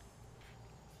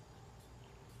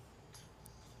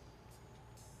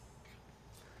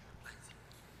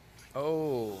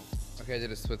 Oh, okay. I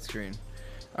did a split screen.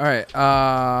 All right.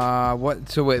 What?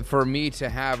 So wait, for me to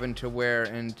have and to wear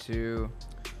and to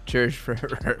cherish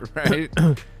forever, right?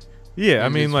 Yeah, I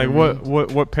Is mean, this like, for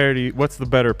what pair do you? What's the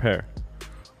better pair?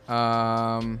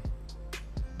 To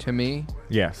me,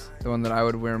 Yes. the one that I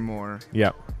would wear more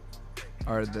Yep.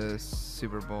 are the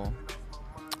Super Bowl.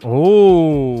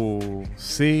 Oh,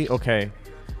 see, okay.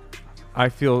 I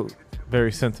feel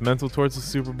very sentimental towards the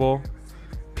Super Bowl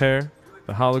pair.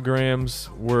 The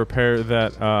holograms were a pair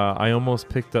that I almost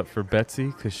picked up for Betsy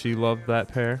because she loved that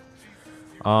pair.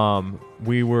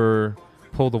 We were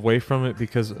pulled away from it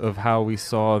because of how we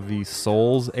saw the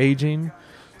soles aging.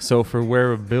 So for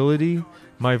wearability,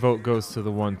 my vote goes to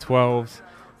the 112s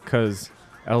because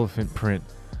elephant print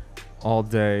all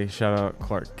day. Shout out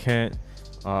Clark Kent.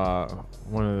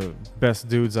 One of the best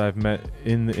dudes I've met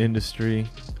in the industry.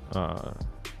 So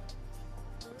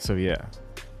yeah.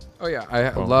 Oh yeah, I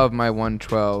Boom. love my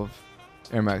 112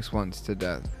 Air Max 1s to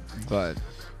death, but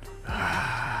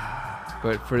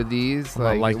for these, I'm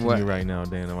like not liking what? you right now,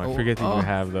 Dano. I Oh, forget that oh. you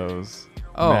have those.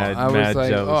 Oh, Mad- I was mad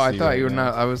like, oh, I jealousy thought right you were now.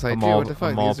 not. I was like, I'm dude, all, what the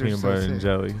fuck? I'm all These are peanut so butter and sick.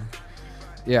 jelly.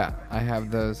 Yeah, I have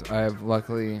those. I have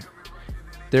luckily.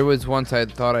 There was once I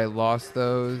thought I lost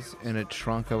those in a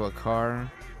trunk of a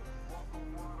car,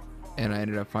 and I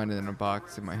ended up finding them in a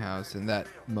box in my house, and that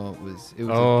moment was it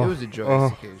was a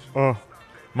joyous occasion. Oh,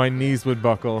 my knees would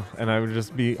buckle, and I would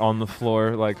just be on the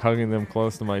floor, like hugging them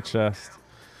close to my chest.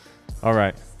 All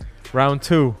right, round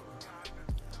 2.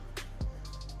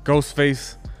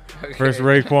 Ghostface versus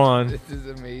Raekwon. This is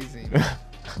amazing.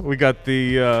 We got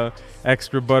the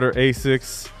extra butter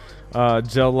Asics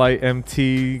Gel Light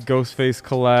MT Ghostface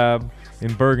collab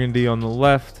in burgundy on the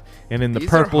left, and in the These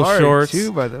are purple hard, shorts,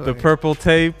 too, by the way. purple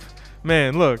tape.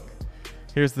 Man, look.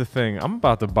 Here's the thing. I'm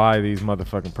about to buy these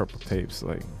motherfucking purple tapes.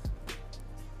 Like,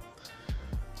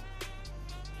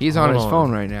 He's on Hold his on.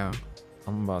 phone right now.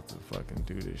 I'm about to fucking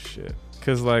do this shit.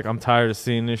 Cause like I'm tired of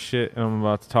seeing this shit, and I'm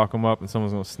about to talk them up, and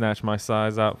someone's gonna snatch my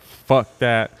size out. Fuck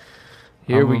that.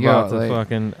 Here I'm we go. about to like-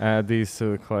 fucking add these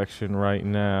to the collection right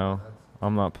now.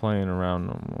 I'm not playing around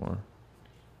no more.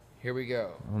 Here we go.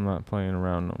 I'm not playing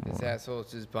around no more. This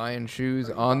asshole's just buying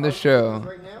shoes on the show.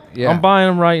 Yeah. I'm buying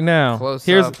them right now. Close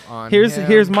here's up on here's him.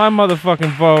 here's my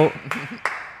motherfucking vote.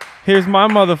 Here's my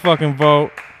motherfucking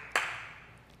vote.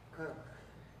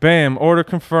 Bam, order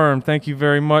confirmed. Thank you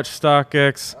very much,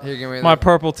 StockX. Here, give me My the-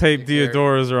 purple tape Here.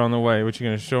 Diodoras are on the way. What you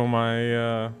gonna show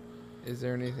my? Is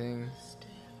there anything?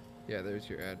 Yeah, there's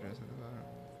your address at the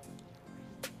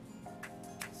bottom.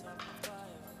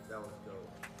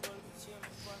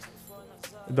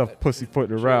 The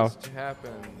pussyfoot around. Just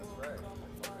happened.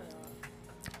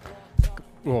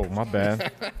 Oh, my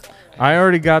bad. I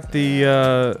already got the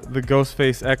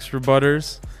Ghostface extra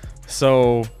butters,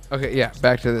 so Okay, yeah,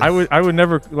 back to this. I would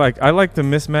never like. I like to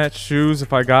mismatch shoes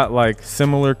if I got like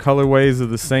similar colorways of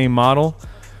the same model,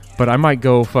 but I might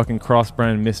go fucking cross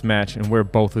brand mismatch and wear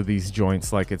both of these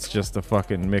joints like it's just a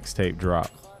fucking mixtape drop,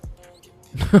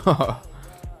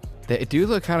 They do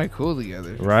look kind of cool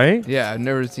together. right? Yeah, I've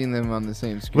never seen them on the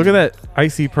same screen. Look at that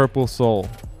icy purple sole.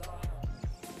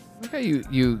 Look how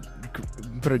you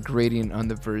put a gradient on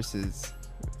the verses.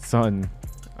 Son,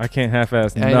 I can't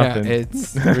half-ass I know, nothing.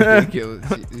 it's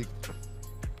ridiculous.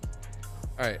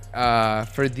 All right,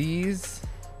 for these,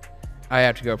 I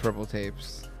have to go purple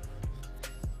tapes.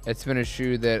 It's been a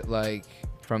shoe that, like,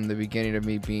 from the beginning of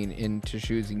me being into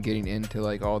shoes and getting into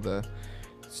like all the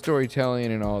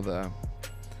storytelling and all the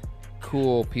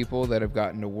cool people that have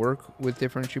gotten to work with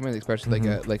different instruments, especially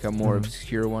like a more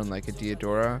obscure one like a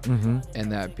Diodora,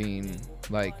 and that being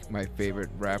like my favorite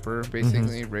rapper,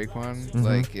 basically Raekwon.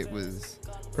 Like it was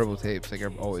purple tapes. Like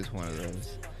I've always wanted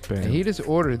those. Bam. And he just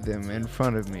ordered them in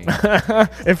front of me.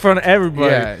 In front of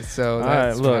everybody. Yeah, so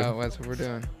that's, that's what we're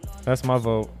doing. That's my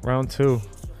vote. Round 2.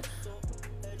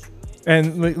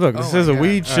 And look, this Oh is my a God.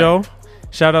 weed All show. right.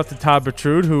 Shout out to Todd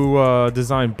Bertrude, who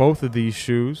designed both of these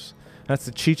shoes. That's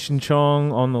the Cheech and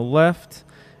Chong on the left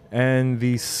and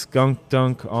the Skunk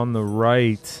Dunk on the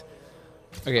right.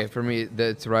 Okay, for me,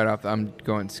 that's right off. I'm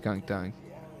going Skunk Dunk.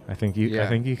 I think you Yeah.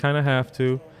 kind of have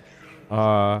to.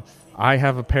 I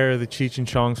have a pair of the Cheech and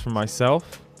Chongs for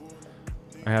myself.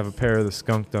 I have a pair of the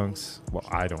Skunk Dunks. Well,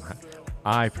 I don't have.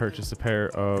 I purchased a pair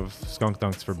of Skunk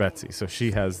Dunks for Betsy, so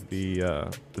she has the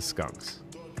skunks.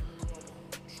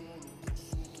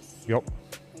 Yup.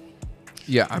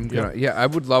 Yeah, I'm gonna. Yeah, I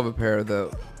would love a pair of the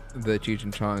Cheech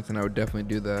and Chongs, and I would definitely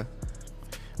do the.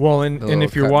 Well, and little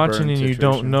if you're cut watching burn and you situation.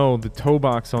 don't know, the toe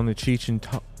box on the Cheech and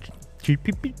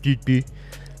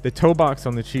the toe box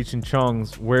on the Cheech and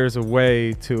Chongs wears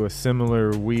away to a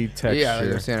similar weed texture. Yeah, like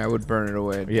I was saying, I would burn it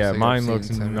away. just Yeah, like I've mine seen looks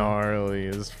some. gnarly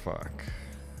as fuck.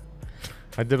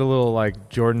 I did a little like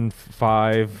Jordan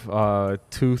 5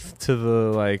 tooth to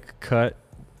the like cut.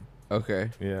 Okay.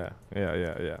 Yeah.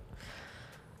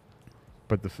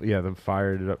 But the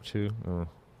fired it up too. Oh.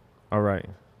 All right.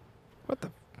 What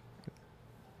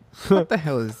the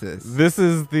hell is this? This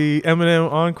is the Eminem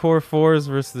Encore 4s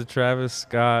versus the Travis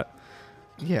Scott.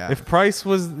 Yeah. If price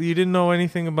was, you didn't know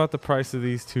anything about the price of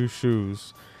these two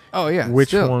shoes. Oh yeah. Which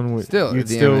still, one would still you'd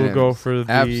the still M&Ms. go for?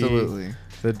 Absolutely.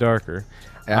 The darker.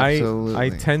 Absolutely. I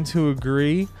tend to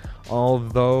agree,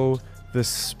 although the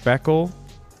speckle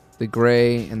the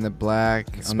gray and the black.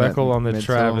 speckle on the midsole.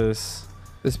 Travis,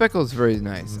 The speckle is very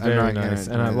nice. very I'm not nice,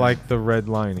 gonna and I deny like the red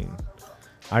lining.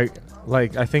 I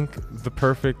think the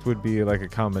perfect would be like a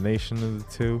combination of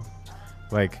the two.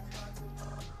 Like,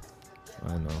 I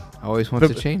don't know. that. I always want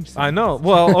to change. I know.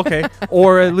 Well, okay,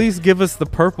 or at least give us the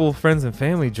purple friends and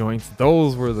family joints.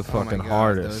 Those were the Oh my fucking God,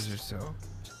 hardest. Those are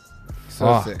so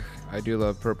Fuck. sick. I do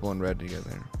love purple and red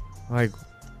together. Like,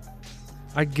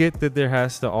 I get that there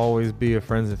has to always be a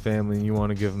friends and family and you want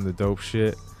to give them the dope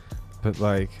shit, but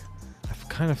like, I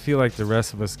kind of feel like the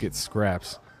rest of us get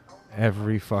scraps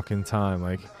every fucking time.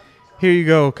 Like, here you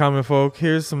go, common folk.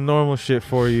 Here's some normal shit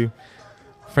for you.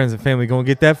 Friends and family gonna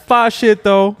get that fire shit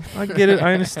though. I get it,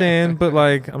 I understand, but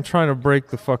like, I'm trying to break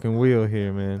the fucking wheel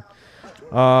here, man.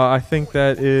 I think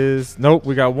that is nope.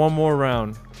 We got one more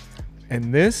round.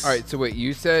 And this. All right. So wait,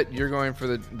 you said you're going for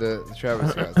the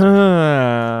Travis Scott.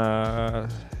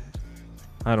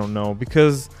 I don't know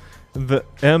because the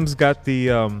M's got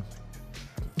the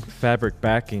fabric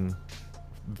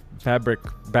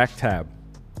back tab,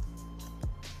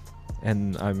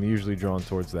 and I'm usually drawn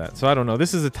towards that. So I don't know.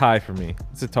 This is a tie for me.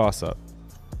 It's a toss up.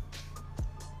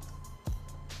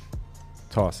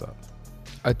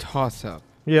 A toss up.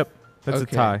 Yep, that's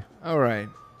Okay. a tie. All right.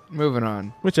 Moving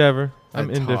on. Whichever. I'm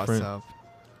A indifferent. toss-up.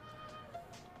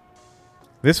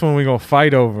 This one we gonna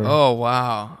fight over. Oh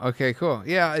wow. Okay. Cool.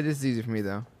 Yeah, it is easy for me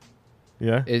though.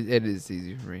 Yeah. It is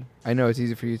easy for me. I know it's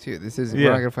easy for you too. This is Yeah.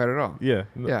 we're not gonna fight at all. Yeah.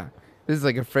 Yeah. This is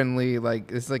like a friendly, like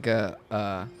this is like a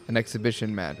an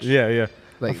exhibition match. Yeah.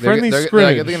 Like friendly they're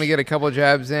scrimmage. gonna get a couple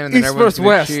jabs in, and then East everyone's versus gonna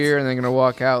West. cheer, and they're gonna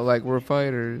walk out like we're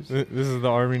fighters. This is the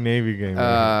Army Navy game.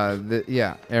 right here.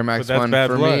 Yeah, Air Max But that's 1 bad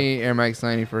for blood. me, Air Max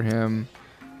 90 for him.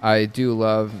 I do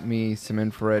love me some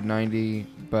infrared 90,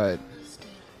 but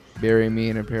bury me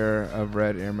in a pair of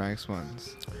red Air Max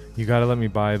 1s. You gotta let me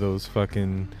buy those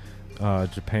fucking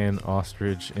Japan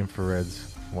ostrich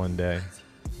infrareds one day.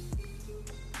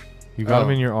 You got them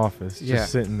in your office,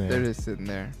 just sitting there. They're just sitting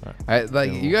there.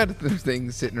 Right. You got those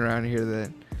things sitting around here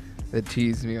that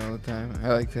tease me all the time.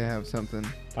 I like to have something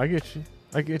I get you.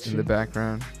 in the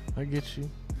background. I get you.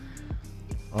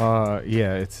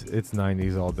 Yeah, it's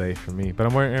 90s all day for me. But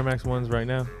I'm wearing Air Max 1s right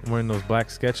now. I'm wearing those black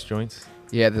sketch joints.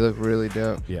 Yeah, they look really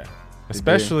dope. Yeah.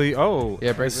 Especially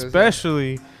break those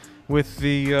especially with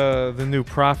the new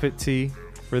Profit tee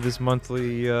for this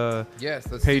monthly Yes,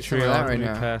 let's do some of that Patreon. right Let me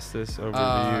now. pass this over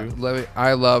to you.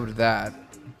 I loved that.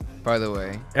 By the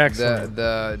way, Excellent.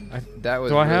 That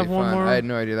was. Do I really have one fun. more? I had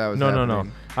no idea that was. No.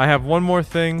 happening. I have one more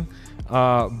thing,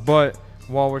 but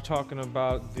while we're talking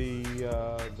about the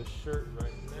shirt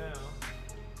right now,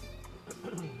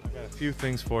 I got a few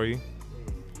things for you.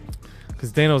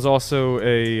 Because Dano's also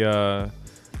a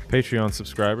Patreon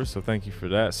subscriber, so thank you for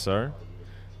that, sir.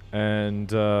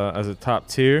 And as a top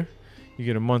tier, you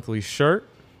get a monthly shirt.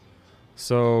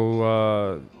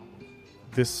 So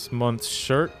this month's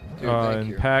shirt Dude, thank and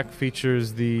you. pack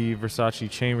features the Versace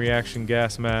Chain Reaction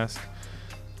gas mask.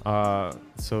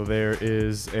 So there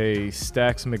is a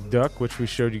Stax McDuck, which we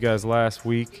showed you guys last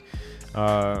week.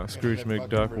 Scrooge the fucking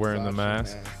McDuck wearing the Versace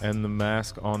mask mask. and the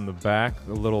mask on the back,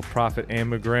 the little Prophet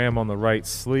ammogram on the right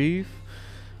sleeve.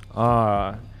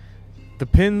 The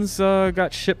pins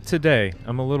got shipped today.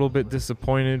 I'm a little bit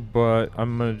disappointed, but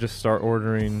I'm gonna just start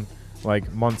ordering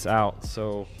like months out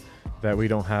so that we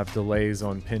don't have delays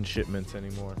on pin shipments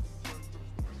anymore.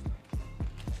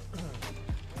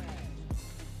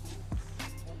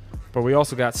 But we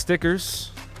also got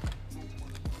stickers.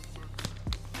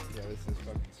 Yeah, this is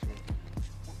fucking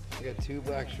sweet. I got 2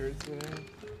 black shirts today.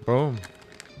 Boom.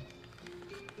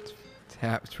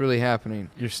 It's really happening.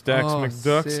 Your Stax Oh,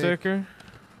 McDuck sick. sticker.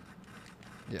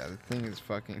 Yeah, the thing is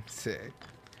fucking sick.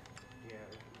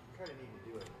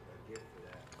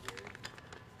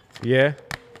 Yeah.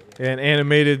 And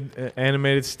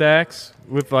animated stacks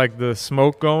with like the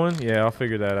smoke going. Yeah, I'll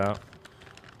figure that out.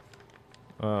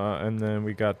 And then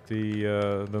we got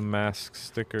the mask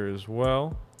sticker as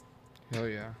well. Hell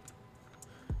yeah.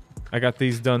 I got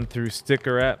these done through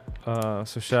Sticker App,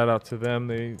 so shout out to them.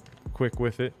 They quick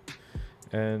with it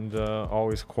and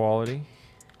always quality.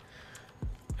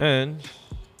 And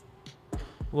a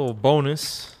little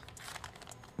bonus,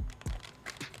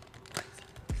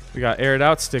 we got aired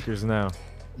out stickers now.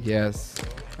 Yes.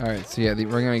 All right. So yeah, we're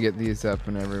gonna get these up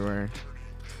and everywhere.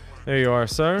 There you are,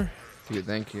 sir. Dude,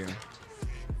 thank you.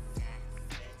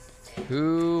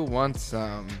 Who wants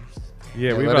some?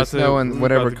 Yeah, we let about us to know we in about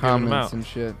whatever to give 'em comments out. and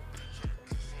shit.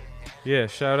 Yeah,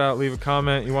 shout out, leave a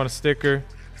comment. You want a sticker?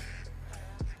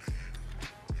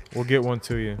 We'll get one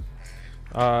to you.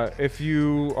 If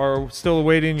you are still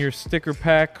awaiting your sticker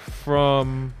pack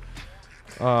from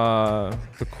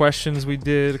the questions we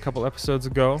did a couple episodes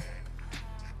ago,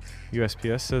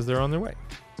 USPS says they're on their way.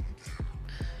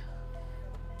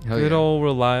 Hell Good yeah. old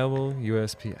reliable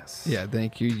USPS. Yeah,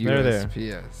 thank you, They're there.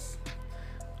 USPS.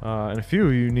 And a few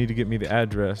of you need to get me the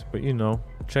address, but you know,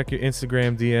 check your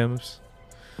Instagram DMs.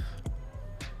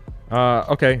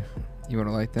 Okay. You want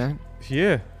to like that?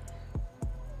 Yeah.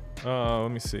 Let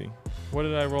me see. What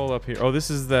did I roll up here? Oh, this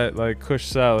is that like Kush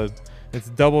salad. It's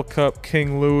double cup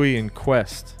King Louis and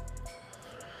Quest.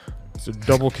 It's a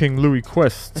double King Louis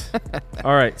Quest.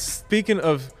 All right. Speaking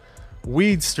of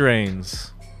weed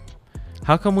strains,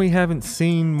 how come we haven't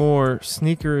seen more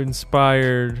sneaker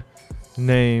inspired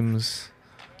names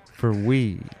for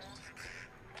weed?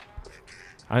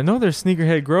 I know there's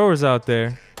sneakerhead growers out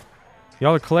there.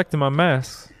 Y'all are collecting my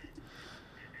masks.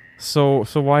 So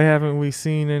why haven't we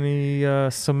seen any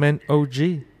Cement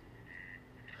OG?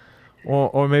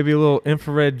 Or maybe a little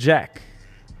Infrared Jack?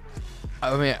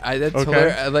 I mean, that's Okay.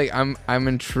 hilarious. Like, I'm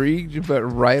intrigued, but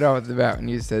right off the bat when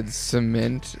you said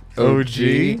Cement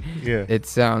OG, Yeah. it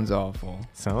sounds awful.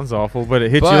 Sounds awful, but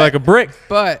it hits you But- like a brick.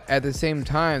 But at the same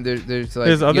time, there's like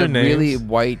There's other really names.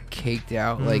 white caked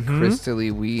out like Mhm.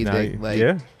 crystally weed Now, that like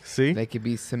yeah. See? that could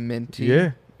be cementy.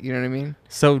 Yeah. You know what I mean?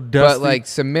 So dusty. But like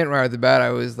cement right off the bat,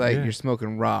 I was like, Yeah. you're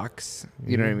smoking rocks.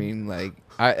 You know what I Mhm. mean? Like,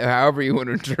 however you want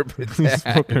to interpret You're that.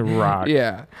 smoking rock.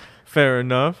 Yeah. Fair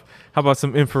enough. How about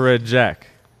some Infrared Jack?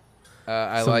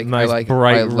 I Some like nice I like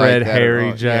bright I like red that hairy a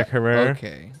lot. Jack Yeah. Herrera.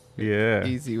 Okay. Yeah.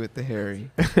 Easy with the Harry.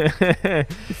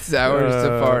 Sour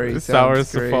Safari. Sour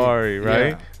sounds great. Safari, right?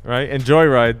 Yeah. Right? And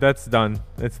Joyride, that's done.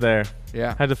 It's there.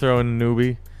 Yeah. Had to throw in a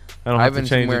newbie. I don't have to Ivan's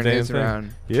change the wearing damn his thing.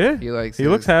 around. Yeah. He likes. He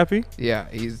looks his. happy. Yeah,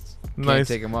 he's can't Nice.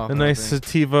 take him off. A I don't nice think.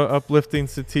 sativa, uplifting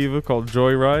sativa called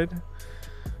Joyride.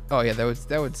 Oh yeah,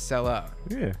 that would sell out.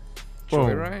 Yeah. Boom.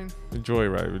 Joyride.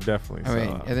 Joyride would definitely I sell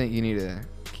mean, out. I think you need to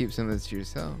keep some of this to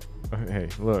yourself. Hey,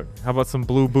 look. How about some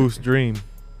Blue Boost Dream?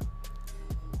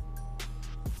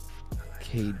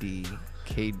 K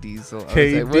Diesel.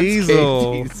 K What's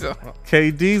Diesel. K Diesel?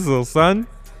 K Diesel, son.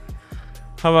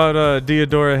 How about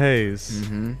Deodora Hayes?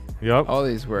 Mm-hmm. Yup. All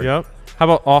these work. Yup. How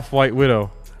about Off-White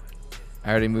Widow?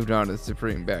 I already moved on to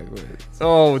Supreme Backwoods.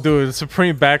 Oh, dude, the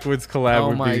Supreme Backwoods collab Oh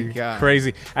would my be God.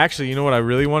 crazy. Actually, you know what I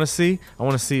really want to see? I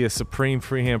want to see a Supreme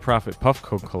Freehand Profit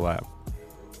Puffco collab.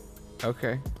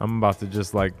 Okay. I'm about to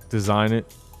just like design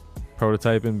it,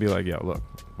 prototype it, and be like, yo, look,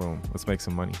 boom, let's make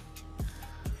some money.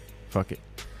 Fuck it.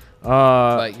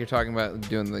 Like you're talking about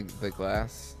doing the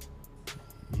glass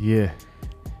Yeah,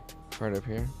 right up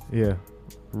here. yeah.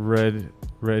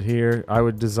 Red here. I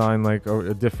would design like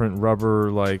a different rubber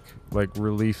like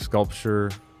relief sculpture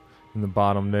in the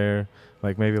bottom there,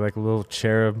 like maybe like a little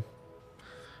cherub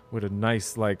with a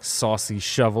nice like saucy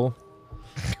shovel.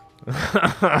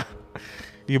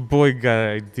 Your boy got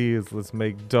ideas. Let's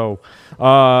make dough.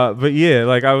 But yeah,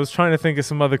 like I was trying to think of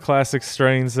some other classic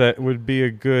strains that would be a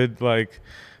good like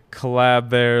collab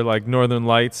there, like Northern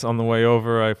Lights on the way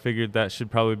over. I figured that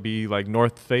should probably be like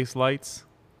North Face Lights.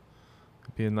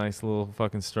 Be a nice little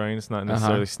fucking strain. It's not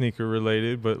necessarily sneaker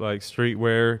related, but like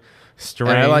streetwear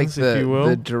strains, And I like if you will.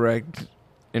 the direct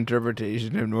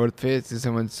interpretation of North Face is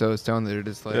someone so stoned they're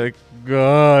just like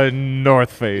good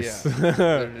North Face. yeah,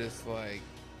 they're just like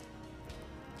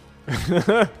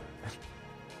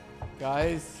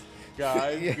guys.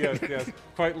 yes.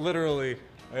 Quite literally,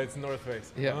 it's North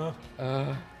Face. Yeah.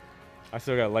 I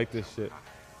still gotta like this shit.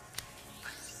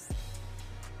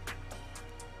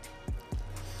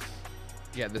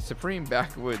 Yeah, the Supreme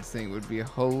Backwoods thing would be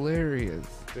hilarious.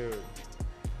 Dude.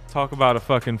 Talk about a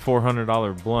fucking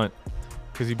 $400 blunt.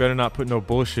 Because you better not put no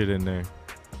bullshit in there.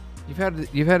 You've had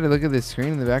to look at the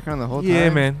screen in the background the whole time. Yeah,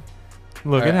 man.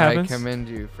 Look, it happens. I commend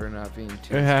you for not being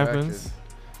too It happens.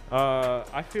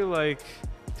 I feel like,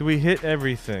 do we hit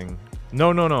everything? No.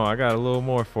 I got a little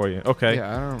more for you. Okay.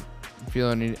 Yeah, I don't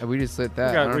feel any. We just lit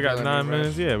that. We got 9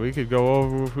 minutes. Yeah, we could go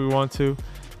over if we want to.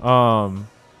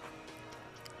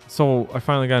 So I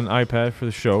finally got an iPad for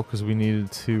the show because we needed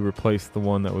to replace the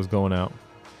one that was going out.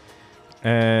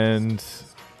 And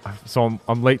so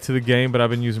I'm late to the game, but I've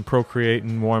been using Procreate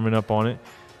and warming up on it.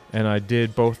 And I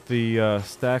did both the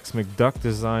Stax McDuck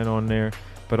design on there,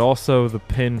 but also the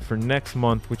pin for next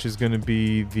month, which is going to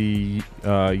be the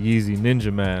Yeezy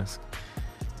Ninja mask.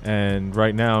 And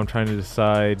right now I'm trying to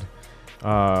decide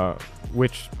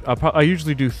which. I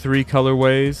usually do 3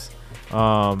 colorways.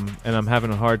 And I'm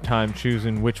having a hard time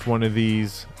choosing which one of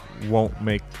these won't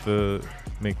make the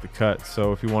cut.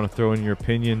 So if you want to throw in your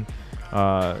opinion,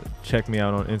 check me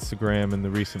out on Instagram and the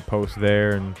recent post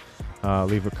there, and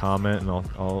leave a comment, and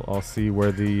I'll see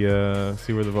where the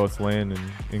votes land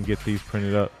and get these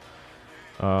printed up.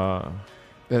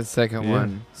 That second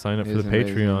one. Sign up for is the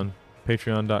amazing. Patreon.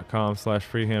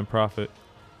 Patreon.com/freehandprofit.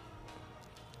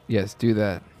 Yes, do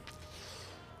that.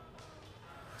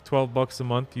 $12 a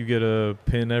month, you get a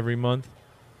pin every month,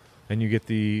 and you get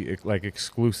the like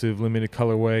exclusive limited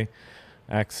colorway,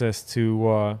 access to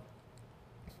a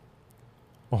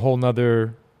whole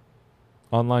nother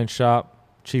online shop,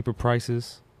 cheaper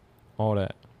prices, all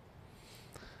that.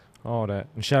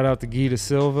 And shout out to Guy Da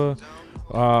Silva,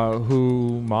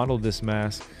 who modeled this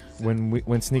mask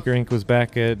when Sneaker Inc. was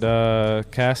back at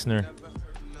Kastner.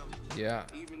 Yeah.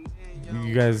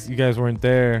 You guys weren't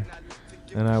there.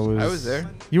 And I was there.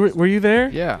 Were you there?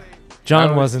 Yeah.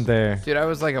 John wasn't there. Dude, I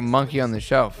was like a monkey on the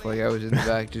shelf. Like I was in the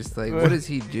back just like, what is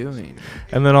he doing?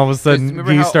 And then all of a sudden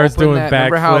Remember he how starts open doing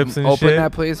remember how backflips and open shit.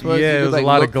 that place was? Yeah, You it could, was like, a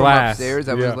lot look of from glass. Upstairs,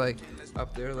 I Yeah. was like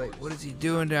up there like, what is he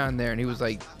doing down there? And he was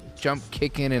like jump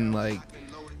kicking and like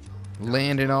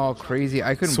landing all crazy.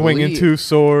 I couldn't swinging believe 2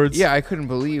 swords. Yeah, I couldn't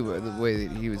believe the way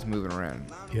that he was moving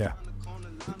around. Yeah.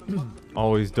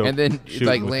 Always dope. And then shooting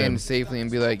like with land him. safely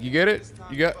and be like, you get it?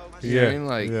 You got? You know what I mean?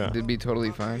 Like yeah. it'd be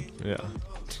totally fine. Yeah.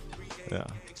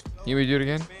 You would do it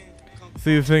again?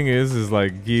 See, the thing is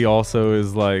like Guy also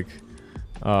is like,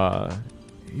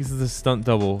 he's the stunt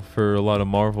double for a lot of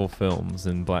Marvel films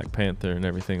and Black Panther and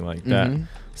everything like that. Mhm.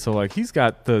 So like he's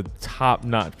got the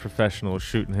top-notch professionals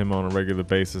shooting him on a regular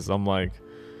basis. I'm like,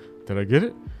 did I get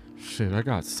it? shit, I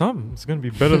got something. It's gonna be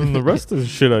better than the rest of the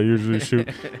shit I usually shoot.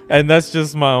 And that's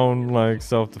just my own like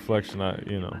self-deflection.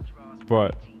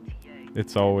 But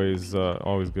it's always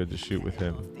good to shoot with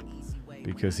him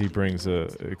because he brings a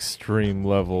extreme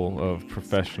level of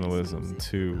professionalism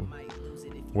to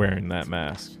wearing that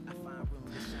mask.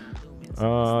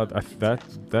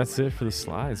 That's it for the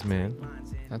slides, man.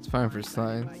 That's fine for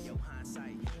slides.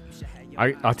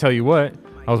 I'll tell you what.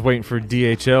 I was waiting for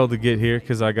DHL to get here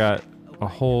because I got a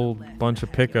whole bunch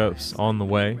of pickups on the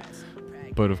way.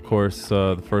 But of course,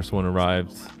 the first one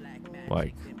arrived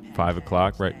like 5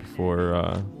 o'clock right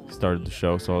before started the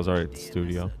show, so I was already at the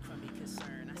studio.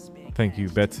 Thank you,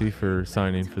 Betsy, for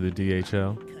signing for the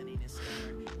DHL.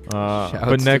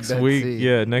 But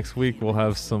next week we'll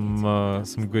have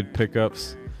some good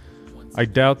pickups. I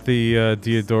doubt the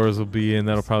Diadoras will be in.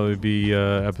 That'll probably be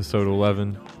episode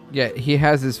 11. Yeah, he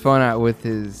has his phone out with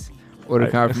his order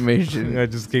confirmation. I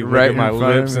just keep right looking at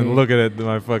my lips and looking at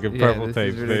my fucking purple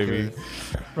tapes, baby.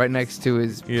 Right next to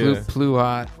his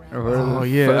Pluot. Oh,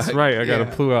 yeah, that's right. I got a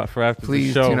Pluot for after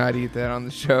Please the show. do not eat that on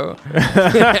the show.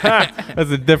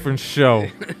 That's a different show.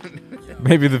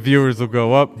 Maybe the viewers will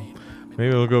go up. Maybe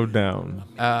it'll go down.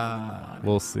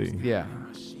 We'll see. Yeah.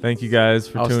 Thank you guys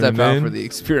for tuning in. I'll step out for the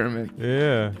experiment.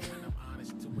 Yeah.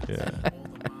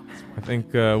 I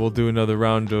think we'll do another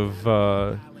round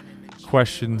of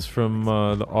questions from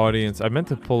the audience. I meant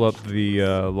to pull up the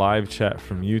live chat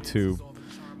from YouTube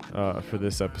for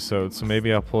this episode, so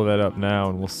maybe I'll pull that up now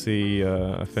and we'll see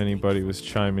if anybody was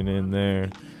chiming in there.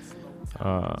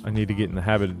 I need to get in the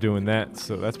habit of doing that,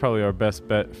 so that's probably our best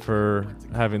bet for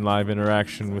having live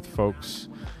interaction with folks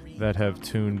that have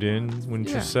tuned in, wouldn't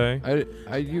you say?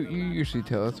 You usually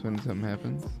tell us when something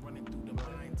happens.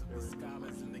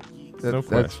 No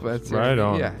question. That's right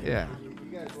on. Yeah.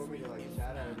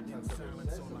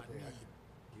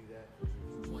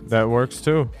 That works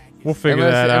too. We'll figure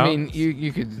that out. I mean,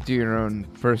 you could do your own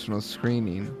personal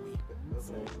screening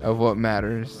of what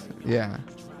matters. Yeah.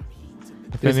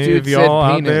 If any of y'all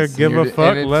out there give a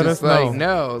fuck, let us know.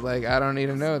 No, I don't need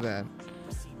to know that.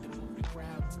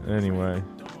 Anyway,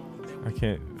 I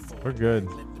can't. We're good.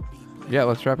 Yeah,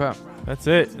 let's wrap out. That's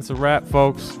it. It's a wrap,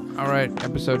 folks. All right,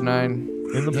 episode 9.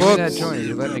 In the Give books. me that joint.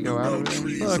 You letting it go out over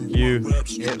there? Fuck you.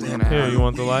 Here, you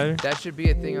want the lighter? That should be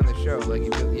a thing on the show. Like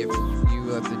if you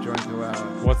let the joint go out.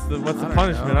 What's the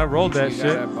punishment? I rolled that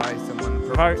shit. Gotta buy someone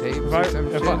purple tapes or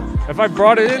some shit. If I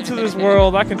brought it into this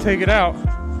world, I can take it out.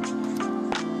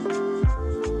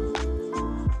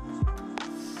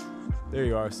 There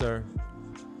you are, sir.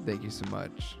 Thank you so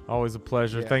much. Always a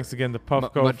pleasure. Yeah. Thanks again to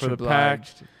Puffco for the pack.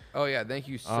 Oh yeah, thank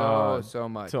you so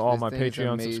much. To all my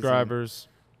Patreon subscribers.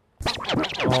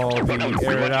 All the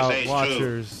Air It Out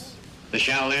watchers. The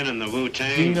Shaolin and the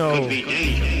Wu-Tang Dino. could be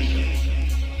dangerous.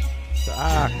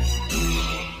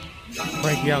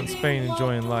 Frankie out in Spain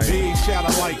enjoying life. Big shot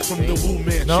of light from the Wu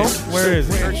Man. No? Where is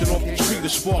it?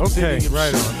 Okay, Okay,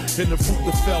 right on. And the fruit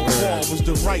that fell fall was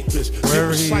the ripest.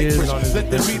 Wherever he is on his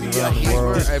Let the adventures media around the hype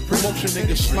world. this. Promotion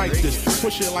niggas snipe this.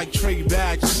 Push it like Trey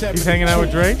Bags. He's hanging out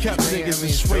with Drake? Kept niggas in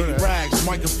suede rags.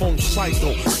 Microphone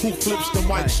psycho. Who flips the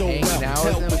mic so well?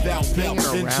 Help without belt.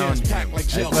 Then jams packed like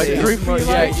gel. Like tape. 3 feet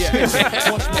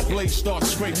light. Once my blade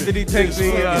starts scraping. Did he take the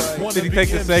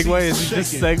segue? Is he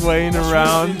just segueing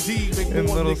around in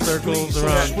little circles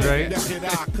around Drake?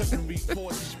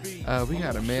 We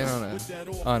got a man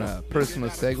on a personal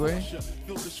Segway.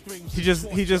 He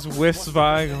just whiffs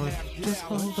by going, just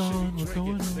hold on, we're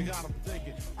going on.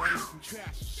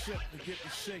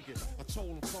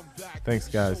 Thanks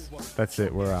guys. That's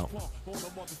it, we're out.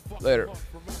 Later.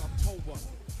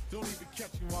 Don't even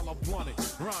catch me while I blunt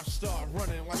it. Rhyme start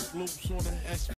running like loops on an